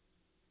 Lenny.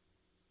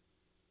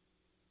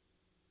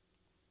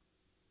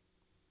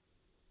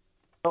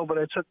 Oh, but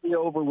I took the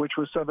over, which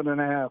was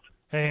 7.5.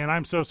 Hey, and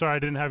I'm so sorry I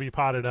didn't have you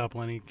potted up,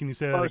 Lenny. Can you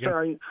say that again?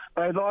 Sorry.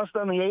 I lost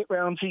on the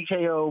 8-round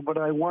TKO, but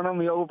I won on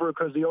the over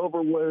because the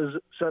over was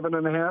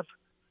 7.5,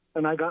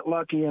 and I got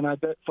lucky, and I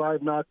bet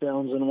 5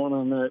 knockdowns and won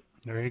on that.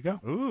 There you go.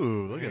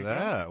 Ooh, look at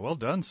that. Well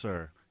done,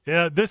 sir.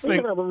 Yeah, this thing. We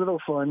can have a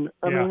little fun.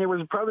 I mean, it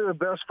was probably the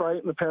best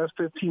fight in the past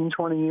 15,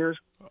 20 years.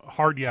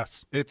 Hard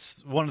yes.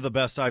 It's one of the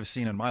best I've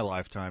seen in my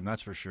lifetime,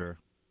 that's for sure.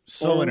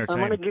 So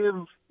entertaining. I'm going to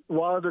give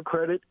Wilder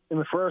credit. In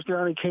the first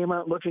round, he came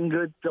out looking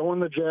good, throwing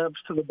the jabs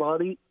to the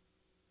body.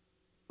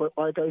 But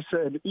like I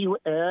said, you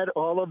add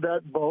all of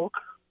that bulk.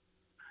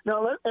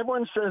 Now,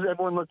 everyone says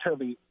everyone looked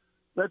heavy.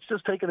 Let's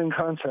just take it in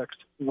context.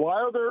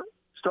 Wilder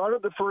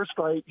started the first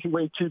fight, he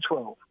weighed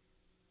 212.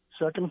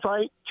 Second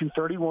fight,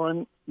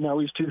 231. Now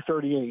he's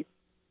 238.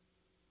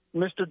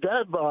 Mr.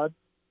 Dadbod,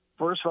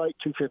 first fight,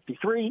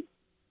 253.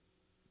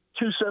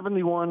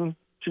 271,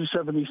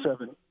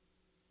 277.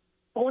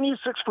 Only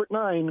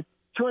 6'9",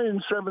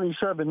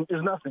 277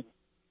 is nothing.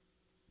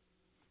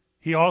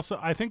 He also,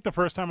 I think the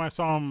first time I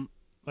saw him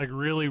like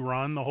really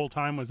run the whole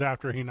time was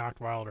after he knocked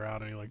Wilder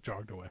out and he like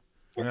jogged away.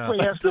 Yeah.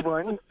 He has to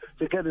run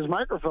to get his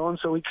microphone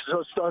so he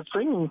can start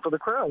singing for the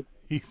crowd.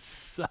 He's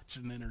such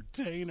an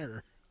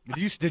entertainer. Did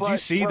you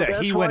see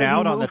that he went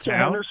out on the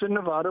town? Henderson,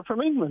 Nevada,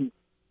 from England.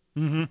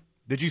 Mm-hmm.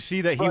 Did you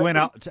see that he went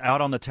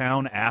out on the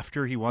town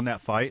after he won that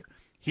fight?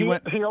 He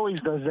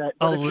always does that.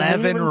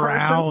 11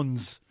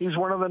 rounds. He's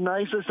one of the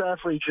nicest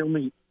athletes you'll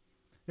meet.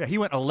 Yeah, he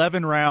went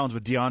 11 rounds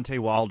with Deontay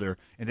Wilder,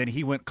 and then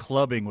he went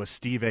clubbing with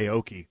Steve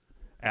Aoki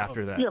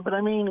after that. Yeah, but I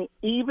mean,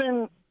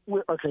 let's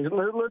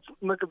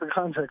look at the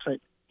context.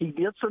 He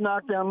gets the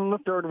knockdown in the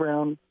third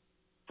round.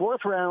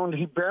 Fourth round,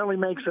 he barely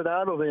makes it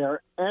out of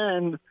there,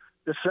 and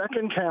the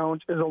second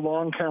count is a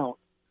long count.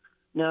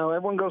 Now,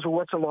 everyone goes, well,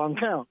 what's a long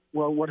count?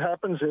 Well, what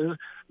happens is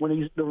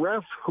when the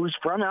ref, who's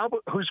from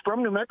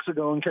New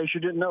Mexico, in case you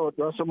didn't know it,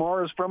 Russell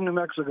Moore is from New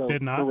Mexico.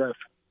 Did not. The ref.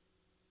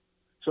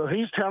 So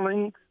he's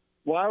telling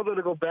Wilder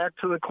to go back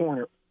to the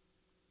corner.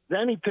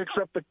 Then he picks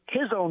up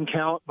his own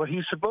count, but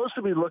he's supposed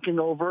to be looking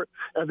over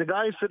at the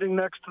guy sitting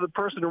next to the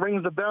person who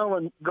rings the bell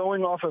and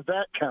going off of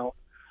that count.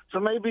 So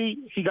maybe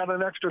he got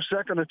an extra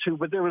second or two,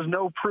 but there was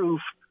no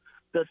proof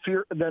that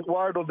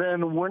Wilder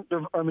then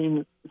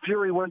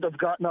Fury wouldn't have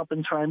gotten up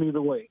in time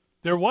either way.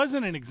 There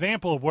wasn't an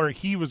example of where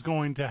he was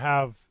going to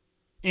have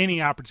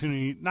any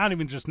opportunity, not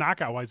even just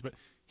knockout wise, but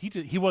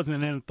he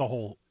wasn't in it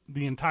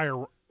the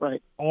entire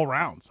all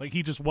rounds. Like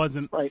he just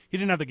wasn't. Right. He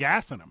didn't have the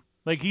gas in him.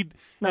 Like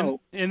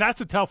and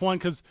that's a tough one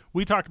because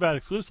we talked about it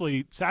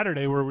exclusively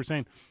Saturday where we're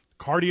saying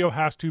cardio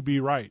has to be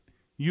right.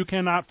 You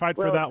cannot fight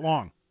for that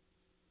long.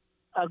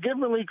 I'll give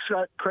Malik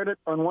Scott credit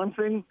on one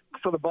thing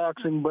for the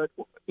boxing, but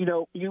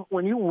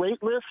when you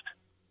weightlift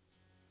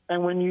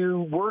and when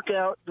you work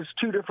out, there's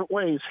two different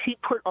ways. He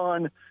put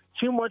on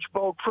too much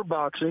bulk for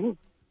boxing,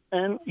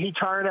 and he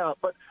tired out.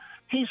 But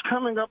he's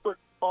coming up with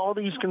all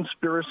these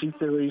conspiracy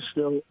theories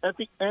still. At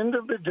the end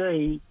of the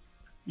day,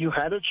 you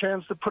had a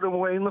chance to put him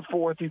away in the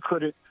fourth. You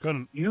couldn't.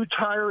 You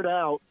tired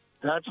out.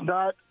 That's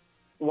not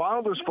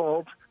Wilder's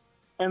fault.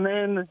 And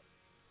then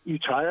you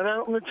tired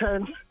out in the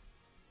 10th.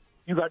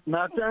 You got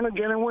knocked down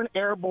again and went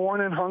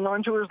airborne and hung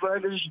onto his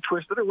leg as you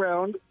twisted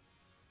around.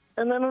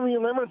 And then in the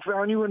 11th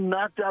round, you were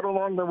knocked out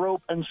along the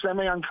rope and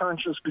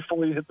semi-unconscious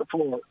before you hit the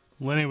floor.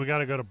 Lenny, we got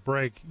to go to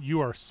break.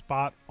 You are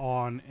spot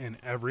on in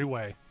every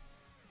way.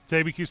 It's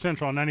ABQ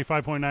Central on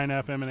 95.9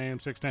 FM and AM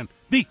 610,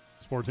 the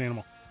Sports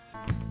Animal.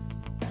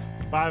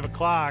 5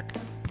 o'clock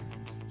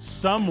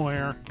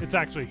somewhere. It's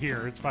actually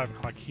here. It's 5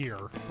 o'clock here.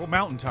 Well,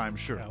 mountain time,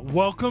 sure. Yeah.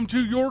 Welcome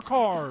to your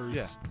cars.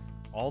 Yeah,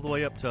 all the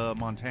way up to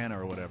Montana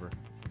or whatever.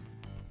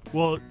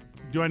 Well,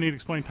 do I need to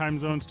explain time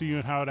zones to you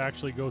and how it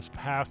actually goes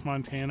past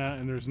Montana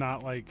and there's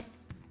not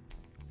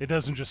it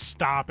doesn't just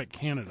stop at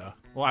Canada?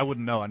 Well, I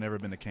wouldn't know. I've never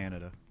been to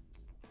Canada.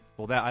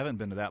 Well, that I haven't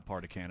been to that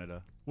part of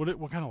Canada. What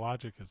kind of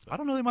logic is that? I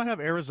don't know. They might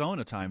have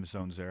Arizona time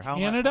zones there.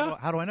 Canada?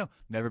 How do I know?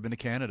 Never been to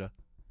Canada.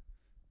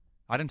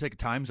 I didn't take a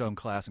time zone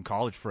class in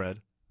college,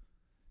 Fred.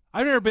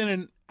 I've never been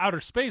in outer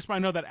space, but I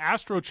know that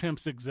Astro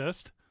Chimps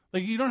exist.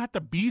 Like, you don't have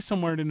to be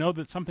somewhere to know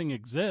that something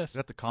exists. Is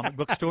that the comic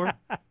book store?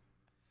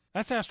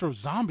 That's Astro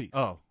Zombies.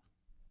 Oh.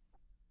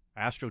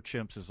 Astro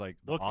Chimps is like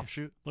the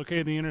offshoot?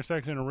 Located at the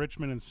intersection of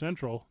Richmond and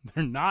Central.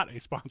 They're not a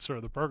sponsor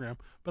of the program,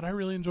 but I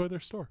really enjoy their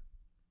store.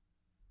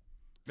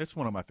 It's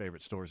one of my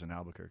favorite stores in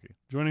Albuquerque.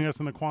 Joining us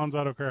in the Quan's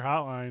Auto Care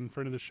Hotline,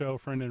 friend of the show,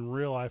 friend in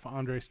real life,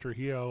 Andres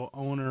Trujillo,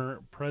 owner,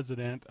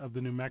 president of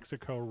the New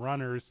Mexico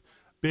Runners.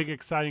 Big,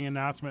 exciting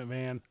announcement,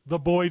 man. The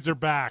boys are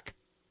back.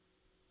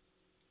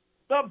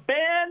 The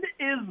band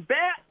is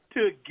back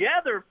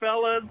together,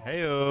 fellas.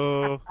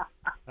 Hey-o.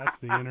 That's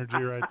the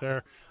energy right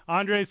there.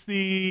 Andres,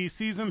 the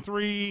Season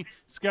 3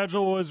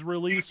 schedule was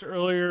released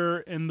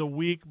earlier in the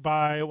week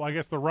by, well, I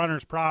guess the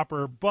Runners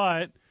proper,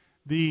 but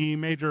the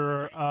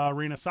Major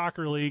Arena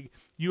Soccer League.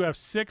 You have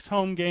 6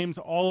 home games,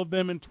 all of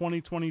them in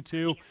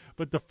 2022,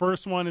 but the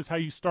first one is how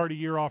you start a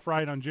year off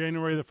right on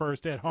January the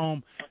 1st at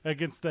home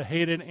against the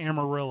Hayden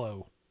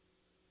Amarillo.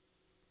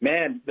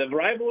 Man, the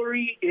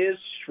rivalry is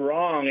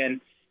strong,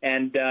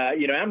 and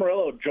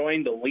Amarillo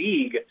joined the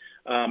league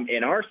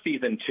in our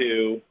Season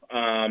 2,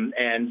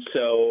 and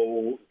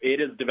so it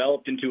has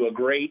developed into a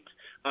great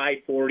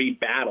I-40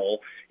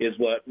 battle is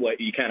what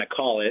you kind of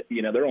call it.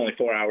 You know, they're only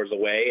 4 hours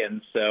away,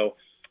 and so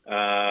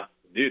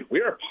dude,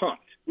 we are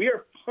pumped. We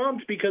are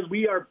pumped because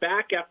we are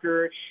back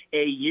after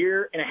a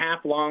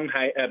year-and-a-half long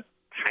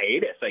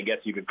hiatus, I guess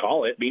you could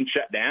call it, being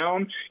shut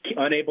down,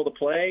 unable to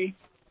play.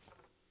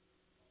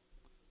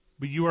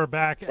 But you are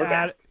back you're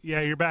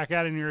back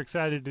at it, and you're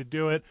excited to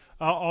do it.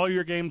 All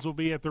your games will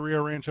be at the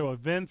Rio Rancho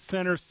Events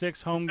Center,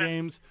 6 home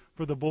games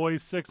for the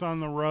boys, 6 on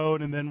the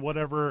road, and then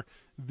whatever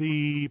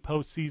the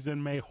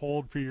postseason may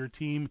hold for your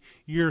team.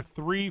 Year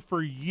 3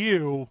 for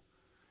you.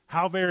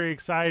 How very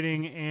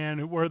exciting,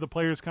 and where are the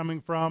players coming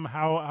from?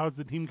 How's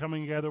the team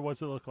coming together?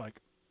 What's it look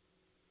like?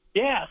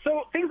 Yeah,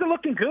 so things are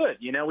looking good.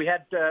 You know, we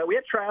had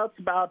tryouts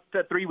about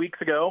 3 weeks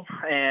ago,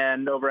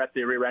 and over at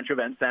the Rio Rancho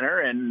Event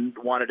Center, and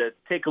wanted to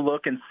take a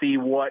look and see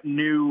what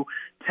new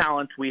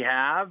talent we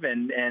have,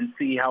 and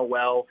see how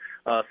well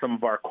some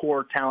of our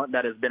core talent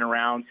that has been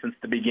around since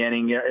the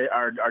beginning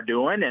are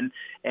doing,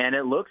 and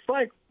it looks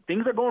like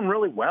things are going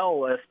really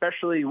well,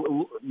 especially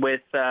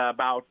with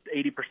about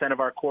 80% of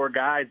our core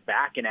guys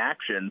back in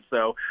action.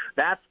 So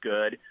that's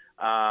good.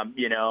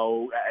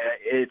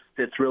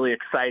 It's really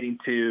exciting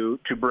to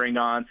bring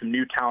on some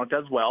new talent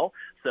as well.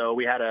 So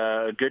we had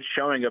a good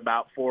showing,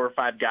 about 4 or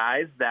 5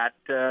 guys that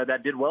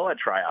did well at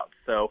tryouts.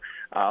 So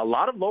a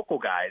lot of local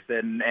guys,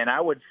 and I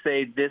would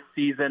say this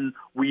season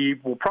we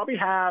will probably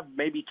have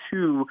maybe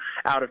 2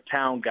 out of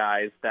town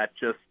guys that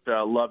just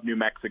love New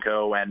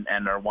Mexico and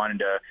are wanting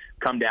to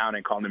come down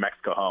and call New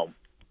Mexico home.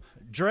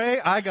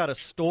 Dre, I got a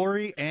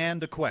story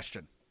and a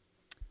question.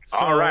 So,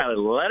 all right,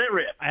 let it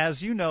rip.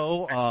 As you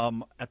know,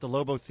 at the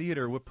Lobo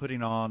Theater, we're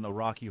putting on a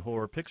Rocky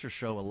Horror Picture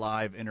Show, a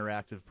live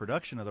interactive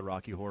production of the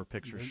Rocky Horror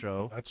Picture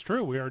Show. That's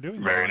true. We are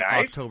doing Very that.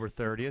 nice. October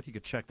 30th. You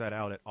can check that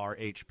out at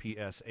rhpsabq.com.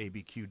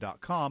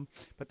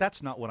 But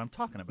that's not what I'm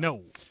talking about.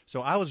 No. So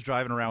I was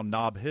driving around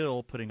Nob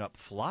Hill putting up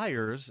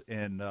flyers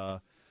in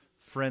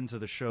friends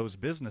of the show's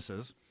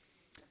businesses,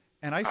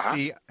 and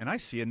I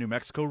see a New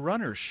Mexico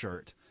Runners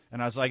shirt.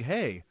 And I was like,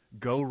 hey,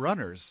 go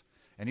Runners.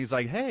 And he's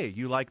like, hey,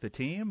 you like the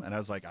team? And I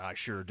was like, I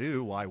sure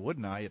do. Why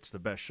wouldn't I? It's the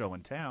best show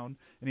in town.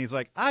 And he's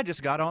like, I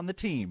just got on the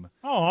team.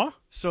 Aw.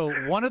 So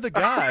one of the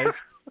guys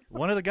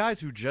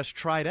who just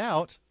tried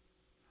out,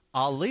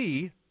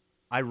 Ali,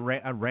 I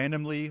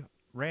randomly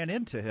ran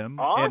into him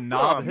in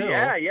Nob Hill.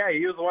 Yeah,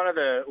 he was one of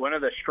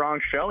the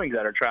strong showings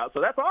at our trial. So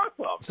that's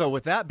awesome. So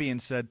with that being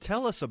said,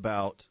 tell us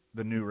about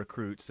the new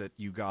recruits that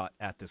you got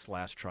at this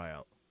last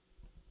tryout.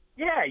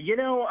 Yeah,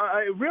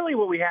 really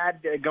what we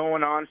had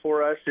going on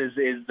for us is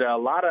a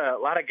lot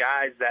of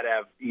guys that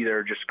have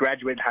either just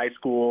graduated high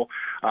school,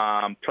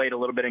 played a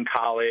little bit in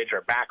college,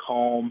 or back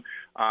home.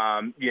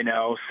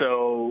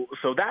 So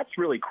that's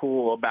really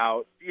cool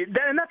about,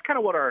 and that's kind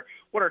of what our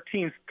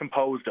team's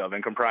composed of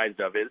and comprised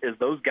of is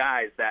those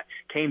guys that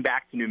came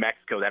back to New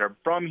Mexico that are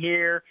from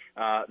here.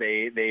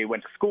 They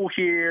went to school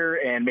here,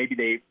 and maybe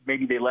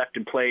they left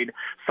and played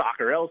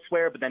soccer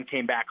elsewhere, but then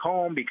came back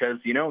home because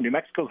New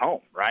Mexico's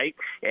home, right?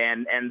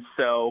 And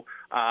so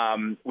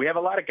we have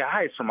a lot of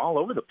guys from all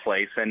over the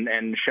place,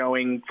 and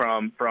showing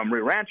from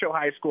Rio Rancho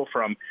High School,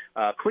 from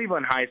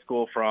Cleveland High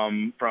School,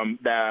 from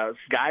the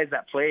guys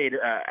that played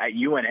at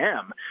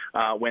UNM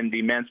when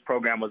the men's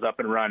program was up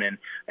and running.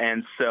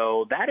 And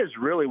so that is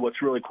really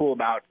what's really cool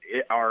about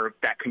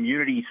that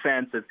community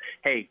sense is,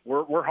 hey,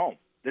 we're home.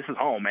 This is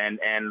home,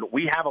 and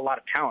we have a lot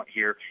of talent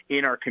here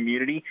in our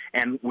community,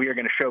 and we are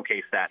going to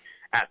showcase that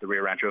at the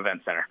Rio Rancho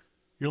Event Center.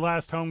 Your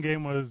last home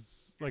game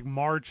was like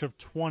March of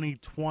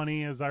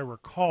 2020, as I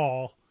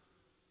recall.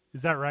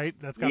 Is that right?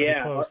 That's got to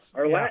be close.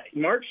 Our last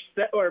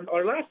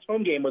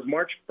home game was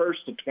March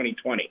 1st of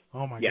 2020.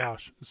 Oh my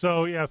gosh.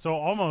 So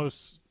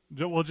almost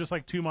Well, just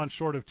like 2 months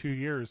short of 2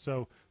 years.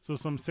 So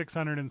some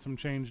 600 and some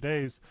change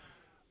days.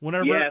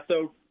 Whenever. Yeah.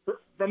 So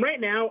from right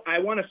now, I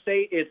want to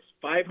say it's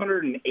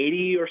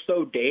 580 or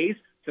so days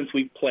since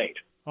we've played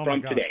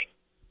from today.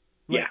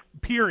 Like,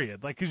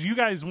 period. Like, because you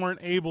guys weren't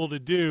able to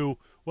do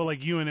what like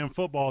UNM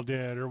football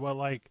did, or what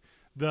like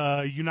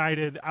the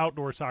United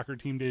outdoor soccer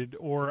team did,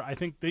 or I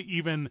think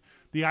even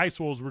the Ice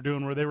Wolves were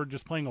doing, where they were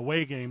just playing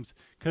away games,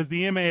 because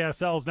the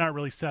MASL is not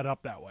really set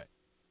up that way.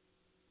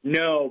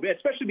 No,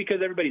 especially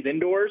because everybody's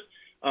indoors.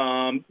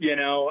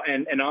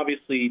 And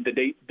obviously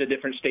the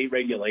different state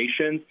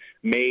regulations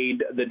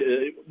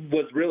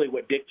was really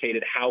what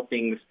dictated how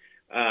things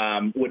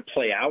would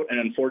play out. And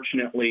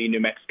unfortunately,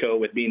 New Mexico,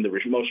 with being the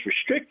most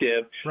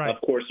restrictive, right.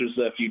 Of course, there's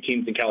a few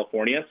teams in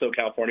California, so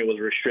California was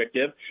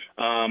restrictive.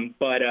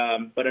 But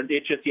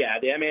it just,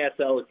 the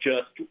MASL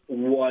just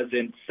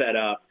wasn't set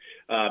up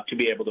to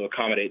be able to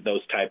accommodate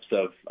those types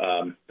of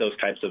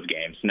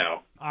games.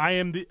 No. I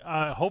am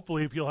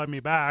hopefully, if you'll have me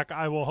back,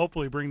 I will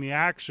hopefully bring the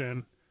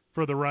action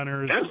for the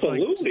runners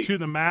to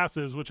the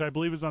masses, which I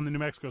believe is on the New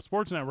Mexico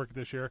Sports Network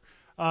this year.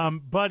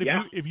 But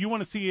if you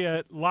want to see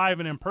it live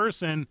and in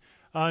person,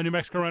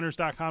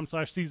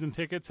 NewMexicoRunners.com/season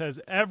tickets has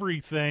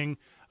everything.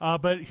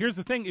 But here's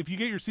the thing: if you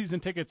get your season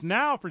tickets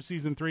now for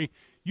season 3,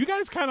 you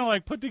guys kind of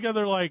like put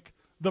together like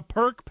the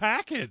perk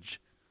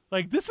package.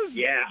 Like this is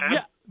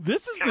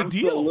this is the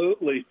deal.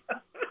 Absolutely.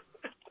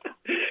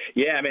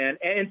 Yeah, man.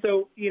 And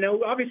so,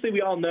 obviously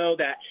we all know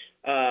that,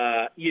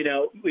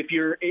 if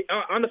you're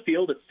on the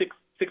field, it's six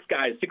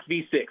guys,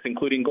 6v6,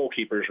 including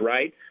goalkeepers,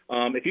 right?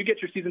 If you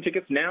get your season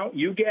tickets now,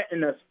 you get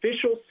an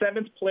official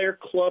 7th Player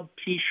Club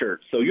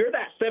T-shirt. So you're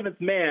that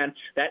 7th man,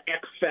 that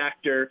X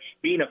factor,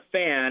 being a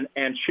fan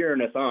and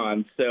cheering us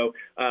on. So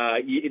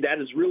that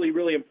is really,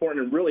 really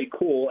important and really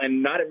cool.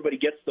 And not everybody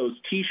gets those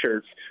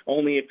T-shirts,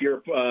 only if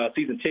you're a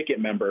season ticket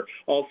member.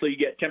 Also, you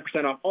get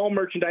 10% off all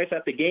merchandise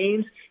at the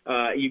games.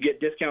 You get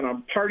discount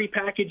on party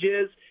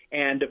packages.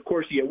 And, of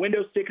course, you get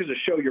window stickers to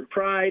show your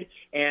pride.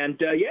 And,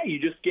 you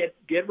just get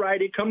right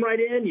in, come right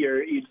in.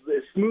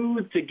 It's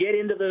smooth to get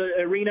into the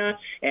arena.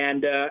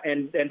 And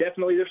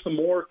definitely there's some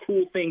more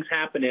cool things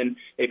happening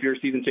if you're a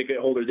season ticket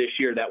holder this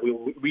year that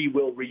we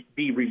will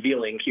be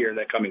revealing here in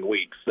the coming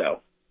weeks.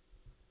 So.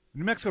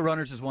 New Mexico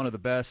Runners is one of the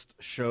best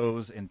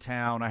shows in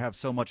town. I have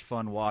so much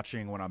fun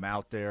watching when I'm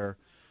out there.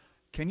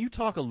 Can you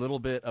talk a little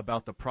bit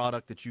about the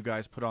product that you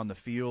guys put on the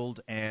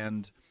field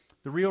and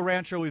the Rio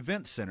Rancho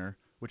Event Center,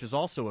 which is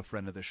also a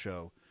friend of the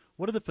show?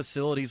 What are the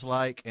facilities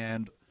like,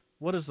 and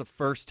what is the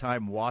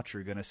first-time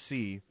watcher going to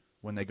see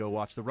when they go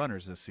watch the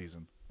Runners this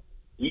season?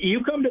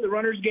 You come to the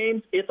Runners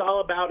games, it's all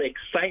about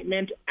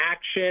excitement,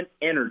 action,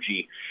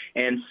 energy.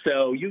 And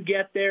so you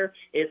get there,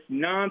 it's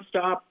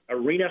nonstop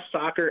arena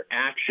soccer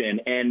action.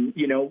 And,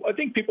 I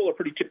think people are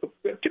pretty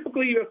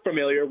typically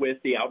familiar with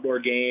the outdoor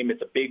game.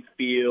 It's a big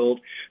field.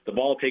 The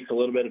ball takes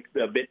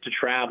a bit to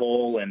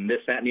travel and this,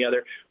 that, and the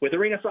other. With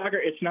arena soccer,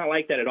 it's not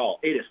like that at all.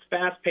 It is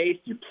fast-paced.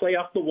 You play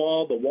off the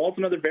wall. The wall's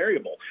another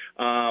variable.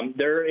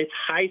 It's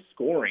high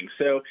scoring.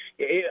 So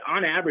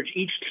on average,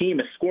 each team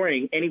is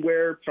scoring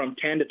anywhere from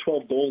 10 to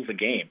 12 goals a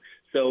game.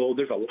 So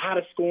there's a lot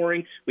of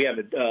scoring. We have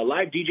a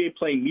live DJ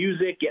playing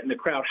music, getting the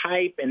crowd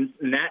hype, and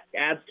that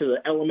adds to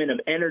the element of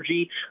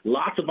energy.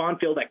 Lots of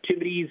on-field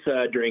activities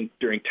during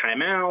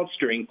timeouts,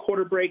 during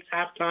quarter breaks,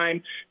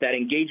 halftime, that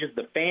engages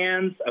the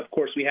fans. Of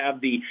course, we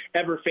have the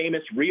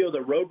ever-famous Rio the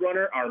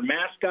Roadrunner, our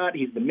mascot.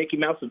 He's the Mickey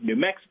Mouse of New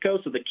Mexico,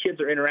 so the kids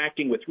are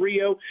interacting with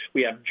Rio.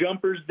 We have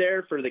jumpers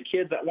there for the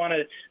kids that want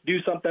to do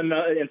something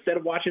instead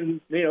of watching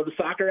the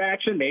soccer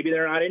action. Maybe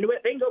they're not into it.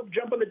 They can go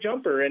jump on the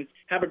jumper and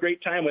have a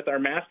great time with our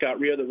mascot,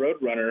 Rio the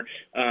Roadrunner,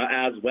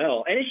 as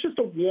well. And it's just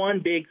a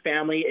one big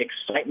family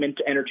excitement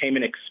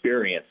entertainment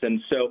experience.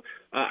 And so,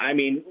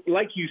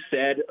 like you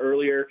said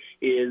earlier,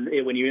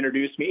 when you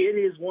introduced me, it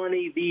is one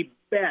of the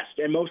best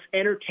and most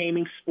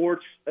entertaining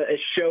sports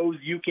shows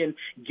you can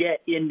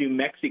get in New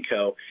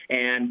Mexico.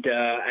 And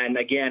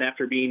again,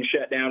 after being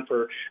shut down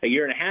for a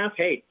year and a half,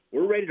 hey,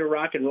 we're ready to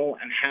rock and roll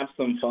and have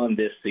some fun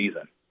this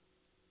season.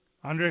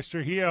 Andres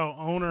Trujillo,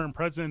 owner and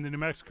president of the New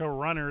Mexico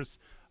Runners.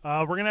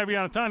 We're going to have you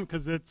on a ton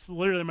because it's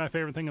literally my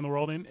favorite thing in the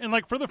world. And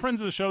like, for the friends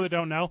of the show that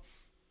don't know,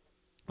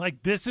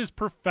 like, this is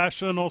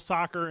professional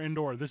soccer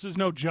indoor. This is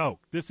no joke.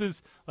 This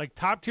is like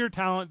top-tier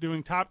talent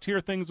doing top-tier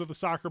things with a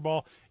soccer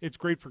ball. It's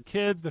great for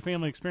kids. The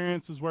family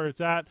experience is where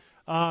it's at.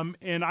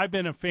 And I've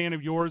been a fan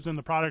of yours and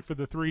the product for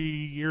the 3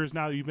 years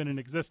now that you've been in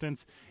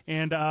existence.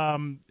 And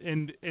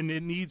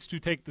it needs to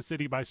take the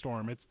city by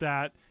storm. It's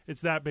that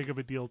big of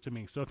a deal to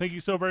me. So thank you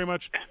so very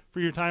much for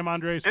your time,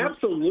 Andres.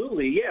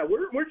 Absolutely. Yeah.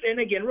 We're and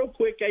again, real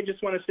quick, I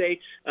just want to say,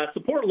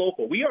 support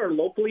local. We are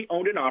locally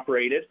owned and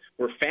operated.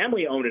 We're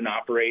family owned and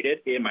operated.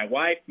 And my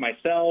wife,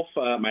 myself,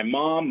 my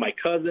mom, my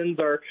cousins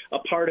are a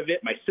part of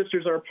it. My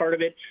sisters are a part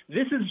of it.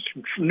 This is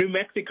New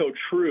Mexico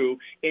true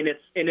in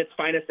its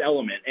finest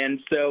element. And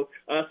so,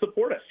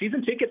 support us.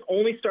 Season tickets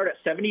only start at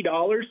 $70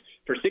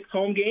 for 6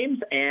 home games,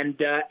 and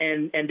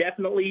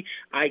definitely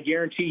I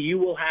guarantee you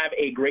will have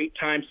a great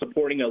time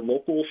supporting a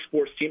local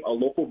sports team, a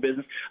local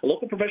business, a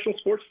local professional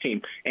sports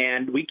team.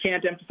 And we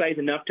can't emphasize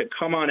enough to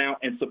come on out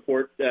and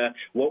support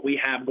what we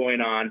have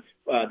going on.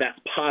 That's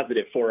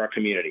positive for our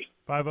community.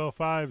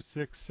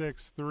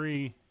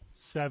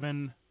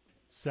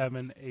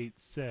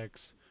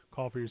 505-663-7786.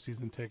 Call for your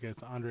season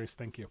tickets. Andres,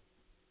 thank you.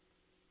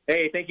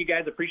 Hey, thank you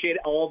guys. Appreciate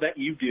all that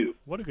you do.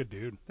 What a good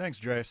dude. Thanks,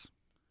 Drace.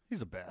 He's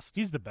the best.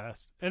 He's the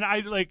best. And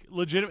I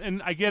legit,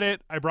 and I get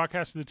it. I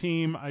broadcast to the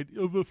team. I'm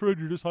afraid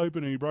you're just hyping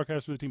and you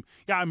broadcast to the team.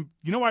 Yeah,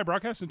 you know why I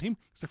broadcast to the team?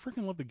 Because I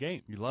freaking love the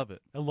game. You love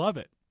it. I love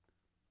it.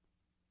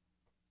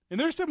 And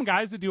there's some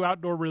guys that do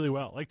outdoor really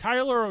well. Like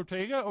Tyler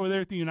Ortega over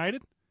there at the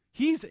United.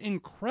 He's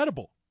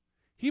incredible.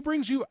 He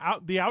brings you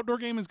out the outdoor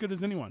game as good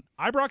as anyone.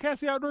 I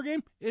broadcast the outdoor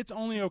game. It's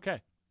only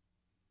okay.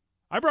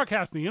 I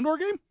broadcast the indoor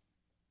game.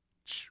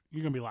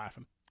 You're going to be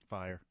laughing.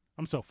 Fire.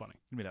 I'm so funny.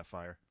 Give me that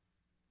fire.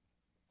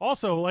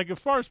 Also, like as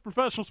far as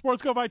professional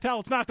sports go, Vital,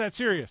 it's not that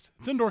serious.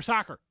 It's indoor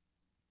soccer.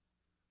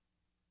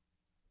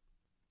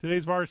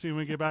 Today's varsity, when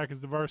we get back,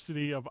 is the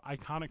varsity of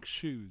iconic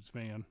shoes,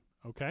 Van.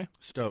 Okay?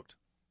 Stoked.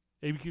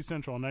 ABQ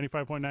Central on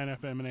 95.9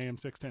 FM and AM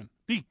 610.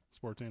 The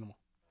Sports Animal.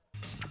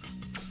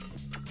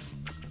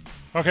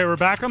 Okay, we're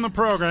back on the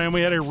program.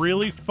 We had a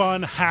really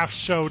fun half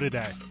show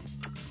today.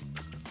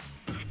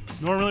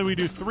 Normally we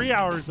do 3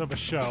 hours of a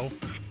show,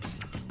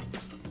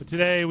 but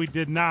today we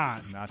did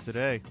not. Not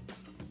today.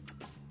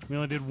 We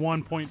only did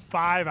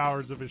 1.5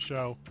 hours of a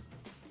show.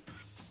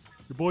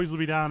 Your boys will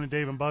be down in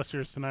Dave &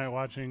 Buster's tonight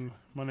watching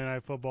Monday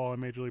Night Football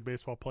and Major League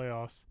Baseball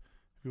playoffs.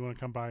 If you want to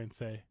come by and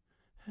say,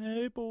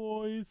 hey,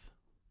 boys.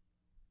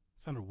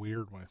 It sounded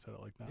weird when I said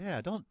it like that.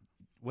 Yeah,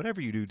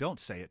 whatever you do, don't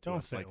say it to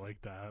us. Don't say it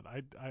like that.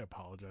 I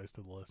apologize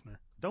to the listener.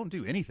 Don't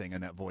do anything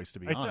in that voice, to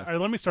be honest. All right,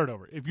 let me start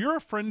over. If you're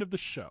a friend of the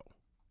show,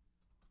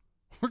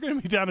 we're going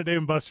to be down at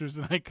Dave & Buster's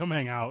tonight. Come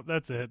hang out.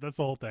 That's it. That's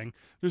the whole thing.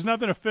 There's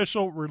nothing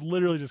official. We're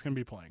literally just going to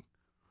be playing.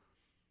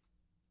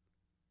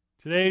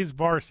 Today's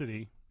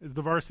varsity is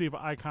the varsity of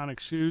iconic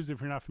shoes.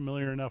 If you're not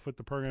familiar enough with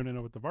the program to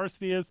know what the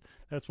varsity is,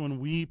 that's when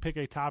we pick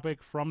a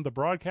topic from the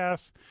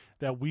broadcast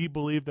that we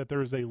believe that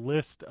there is a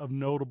list of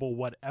notable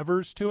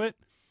whatevers to it.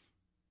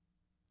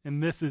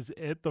 And this is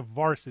it, the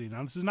varsity.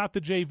 Now, this is not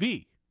the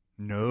JV.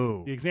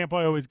 No. The example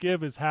I always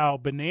give is how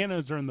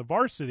bananas are in the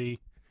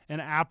varsity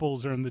and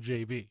apples are in the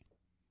JV.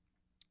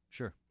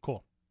 Sure.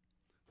 Cool.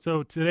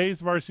 So today's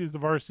varsity is the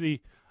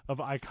varsity of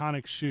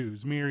iconic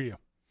shoes. Me or you?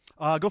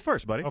 Go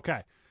first, buddy.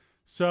 Okay.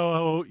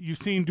 So you've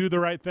seen Do the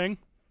Right Thing?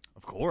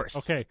 Of course.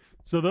 Okay.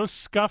 So those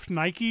scuffed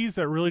Nikes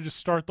that really just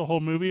start the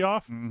whole movie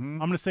off, Mm-hmm.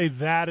 I'm going to say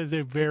that is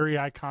a very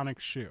iconic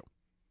shoe.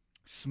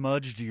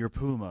 Smudged your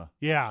Puma.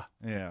 Yeah.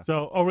 Yeah.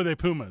 So, were they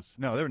Pumas?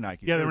 No, they were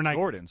Nike. Yeah, they were Nike.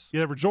 Jordans.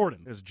 Yeah, they were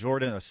Jordans. It was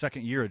Jordan, a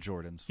second year of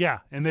Jordans. Yeah,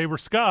 and they were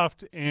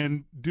scuffed,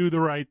 and Do the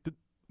Right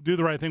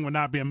Thing would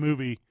not be a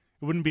movie.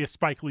 It wouldn't be a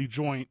Spike Lee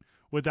joint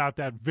without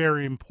that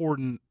very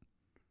important,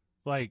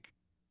 like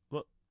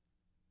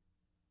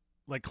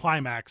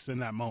climax in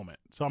that moment.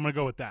 So I'm going to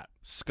go with that.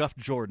 Scuffed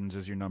Jordans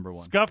is your number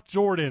one. Scuffed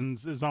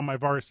Jordans is on my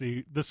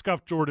varsity. The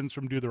Scuffed Jordans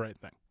from Do the Right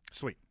Thing.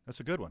 Sweet. That's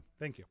a good one.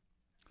 Thank you.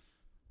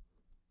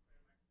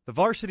 The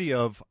varsity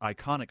of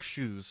iconic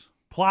shoes.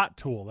 Plot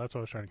tool. That's what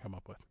I was trying to come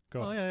up with.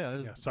 Go Oh,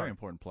 ahead. yeah. It's a sorry. very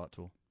important plot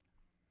tool.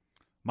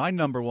 My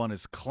number one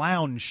is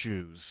clown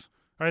shoes.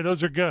 All right,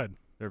 those are good.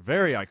 They're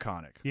very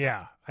iconic.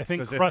 Yeah, I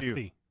think 'Cause if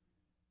crusty.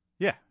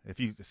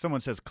 If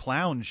someone says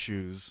clown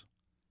shoes,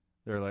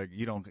 they're like,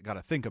 you don't got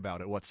to think about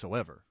it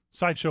whatsoever.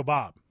 Sideshow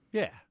Bob.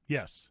 Yeah.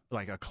 Yes.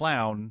 Like a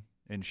clown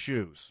in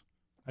shoes.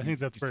 I think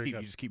that's very You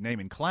good. just keep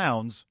naming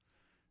clowns.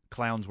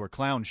 Clowns wear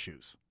clown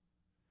shoes.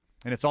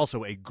 And it's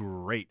also a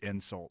great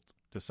insult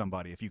to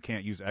somebody. If you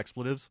can't use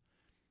expletives,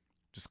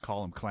 just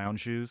call them clown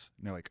shoes.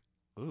 And they're like,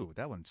 ooh,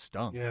 that one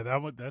stung. Yeah,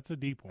 that's a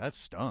deep one. That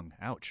stung.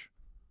 Ouch.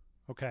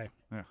 Okay.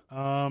 Yeah.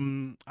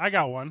 I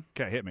got one.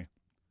 Okay, hit me.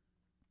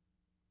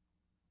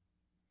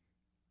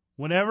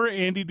 Whenever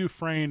Andy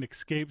Dufresne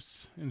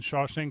escapes in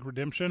Shawshank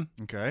Redemption,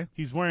 Okay.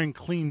 he's wearing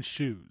clean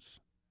shoes.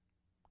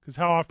 Because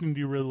how often do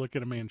you really look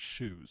at a man's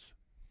shoes?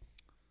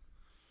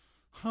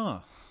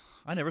 Huh.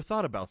 I never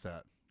thought about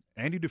that.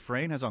 Andy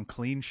Dufresne has on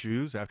clean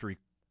shoes after he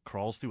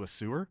crawls through a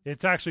sewer?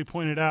 It's actually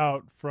pointed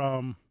out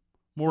from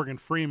Morgan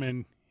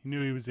Freeman. He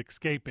knew he was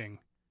escaping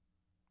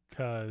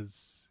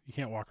because you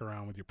can't walk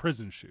around with your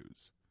prison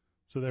shoes.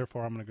 So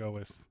therefore, I'm going to go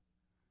with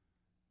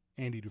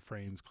Andy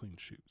Dufresne's clean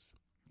shoes.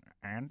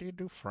 Andy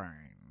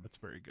Dufresne. That's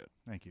very good.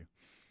 Thank you.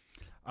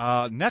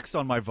 Next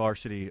on my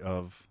varsity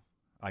of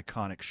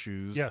iconic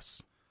shoes.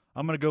 Yes.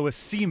 I'm going to go with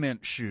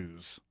cement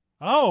shoes.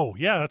 Oh,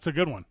 yeah, that's a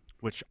good one.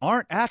 Which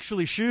aren't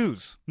actually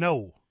shoes.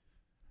 No.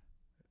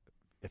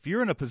 If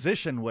you're in a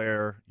position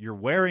where you're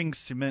wearing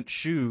cement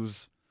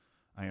shoes,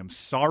 I am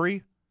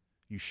sorry.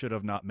 You should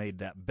have not made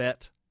that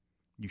bet.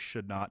 You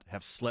should not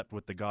have slept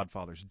with the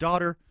Godfather's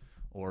daughter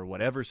or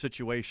whatever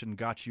situation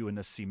got you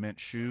into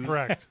cement shoes.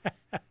 Correct.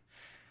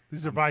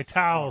 These are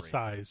Vital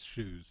size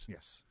shoes.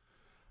 Yes.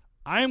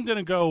 I'm going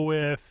to go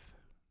with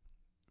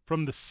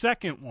from the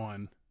second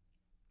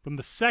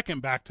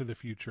Back to the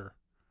Future,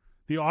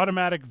 the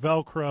automatic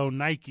Velcro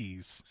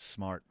Nikes.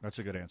 Smart. That's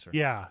a good answer.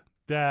 Yeah,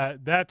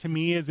 that to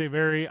me is a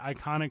very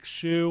iconic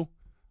shoe.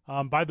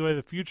 By the way,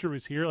 the future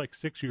was here like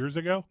 6 years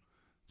ago,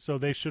 so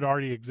they should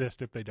already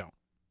exist if they don't.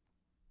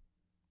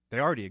 They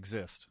already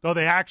exist. Oh,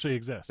 they actually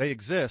exist. They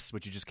exist,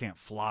 but you just can't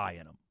fly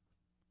in them.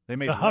 They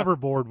made the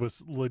hoverboard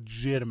was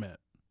legitimate.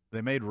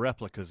 They made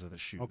replicas of the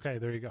shoes. Okay,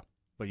 there you go.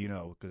 But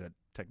because that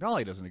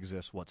technology doesn't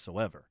exist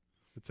whatsoever.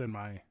 It's in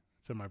my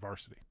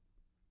varsity.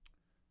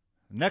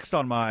 Next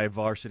on my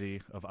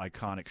varsity of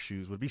iconic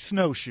shoes would be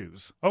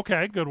snowshoes.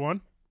 Okay, good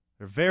one.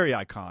 They're very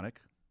iconic.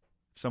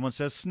 If someone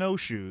says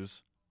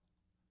snowshoes,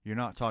 you're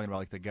not talking about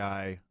like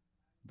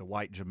the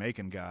white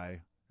Jamaican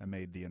guy that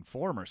made the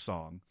Informer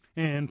song.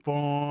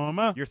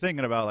 Informer. You're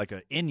thinking about like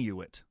an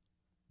Inuit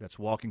that's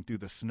walking through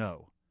the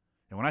snow.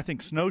 And when I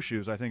think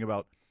snowshoes, I think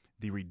about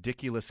the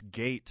ridiculous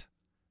gait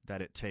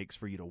that it takes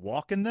for you to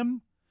walk in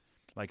them,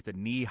 like the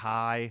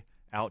knee-high,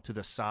 out to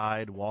the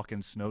side,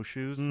 walking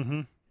snowshoes.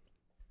 Mm-hmm.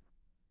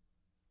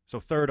 So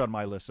third on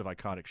my list of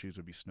iconic shoes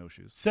would be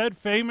snowshoes. Said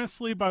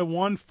famously by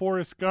one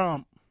Forrest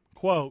Gump,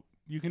 quote,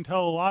 "You can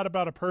tell a lot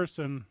about a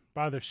person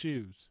by their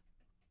shoes.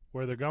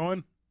 Where they're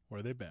going,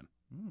 where they've been."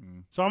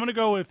 So I'm going to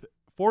go with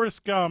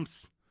Forrest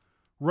Gump's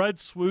red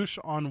swoosh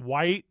on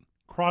white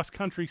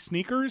cross-country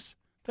sneakers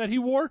that he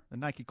wore. The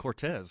Nike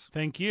Cortez.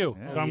 Thank you.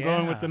 Yeah. So I'm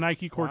going with the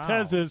Nike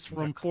Cortezes Wow.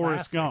 from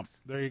Forrest Gump.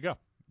 There you go.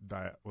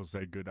 That was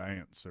a good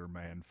answer,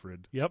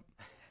 Manfred. Yep.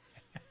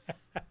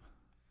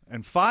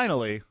 And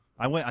finally,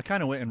 I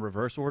kind of went in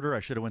reverse order. I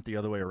should have went the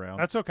other way around.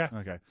 That's okay.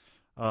 Okay.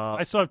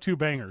 I still have two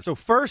bangers. So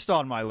first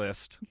on my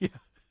list, yeah,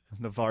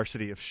 the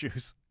varsity of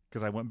shoes,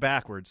 because I went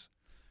backwards,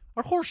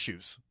 are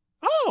horseshoes.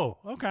 Oh,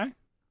 okay.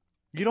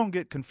 You don't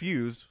get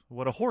confused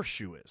what a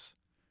horseshoe is.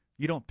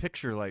 You don't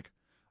picture like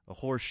a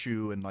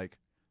horseshoe and like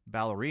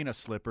ballerina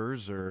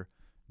slippers or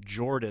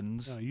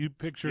Jordans. No, you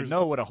picture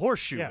know what a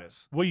horseshoe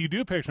is. Well, you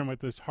do picture them with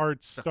this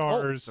heart,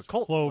 stars,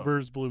 Colts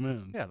clovers, blue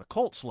moon. Yeah, the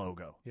Colts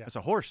logo. Yeah. It's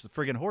a horse, the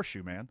friggin'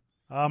 horseshoe, man.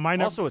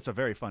 Also, it's a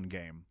very fun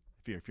game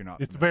if you're not.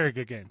 It's a very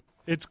good game.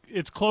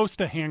 It's close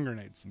to hand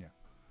grenades. Yeah.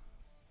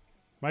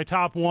 My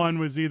top one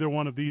was either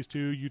one of these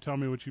two. You tell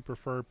me what you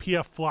prefer.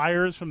 PF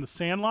Flyers from the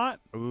Sandlot.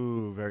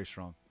 Ooh, very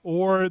strong.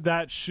 Or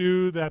that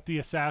shoe that the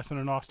assassin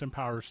in Austin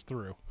Powers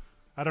threw.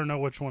 I don't know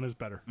which one is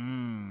better.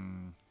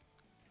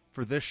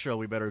 For this show,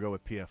 we better go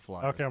with PF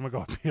Flyers. Okay, I'm going to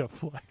go with PF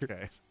Flyers.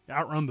 Okay.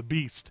 Outrun the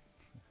beast.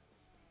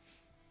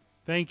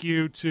 Thank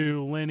you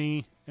to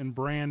Lenny and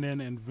Brandon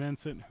and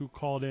Vincent who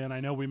called in. I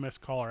know we missed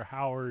caller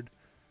Howard,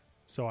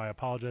 so I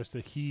apologize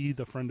to he,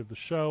 the friend of the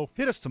show.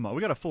 Hit us tomorrow.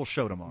 We got a full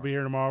show tomorrow. We'll be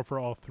here tomorrow for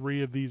all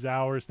 3 of these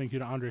hours. Thank you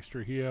to Andres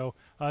Trujillo.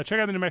 Check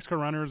out the New Mexico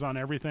Runners on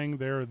everything.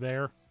 They're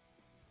there.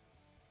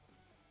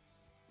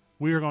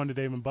 We are going to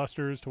Dave &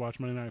 Buster's to watch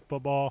Monday Night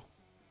Football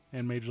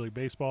and Major League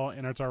Baseball,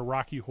 and it's our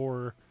Rocky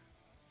Horror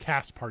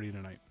cast party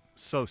tonight.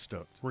 So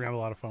stoked. We're going to have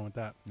a lot of fun with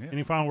that. Yeah.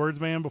 Any final words,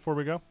 man, before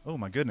we go? Oh,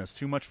 my goodness.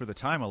 Too much for the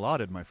time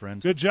allotted, my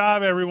friend. Good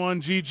job,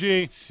 everyone.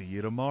 GG. See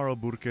you tomorrow,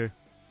 Burke.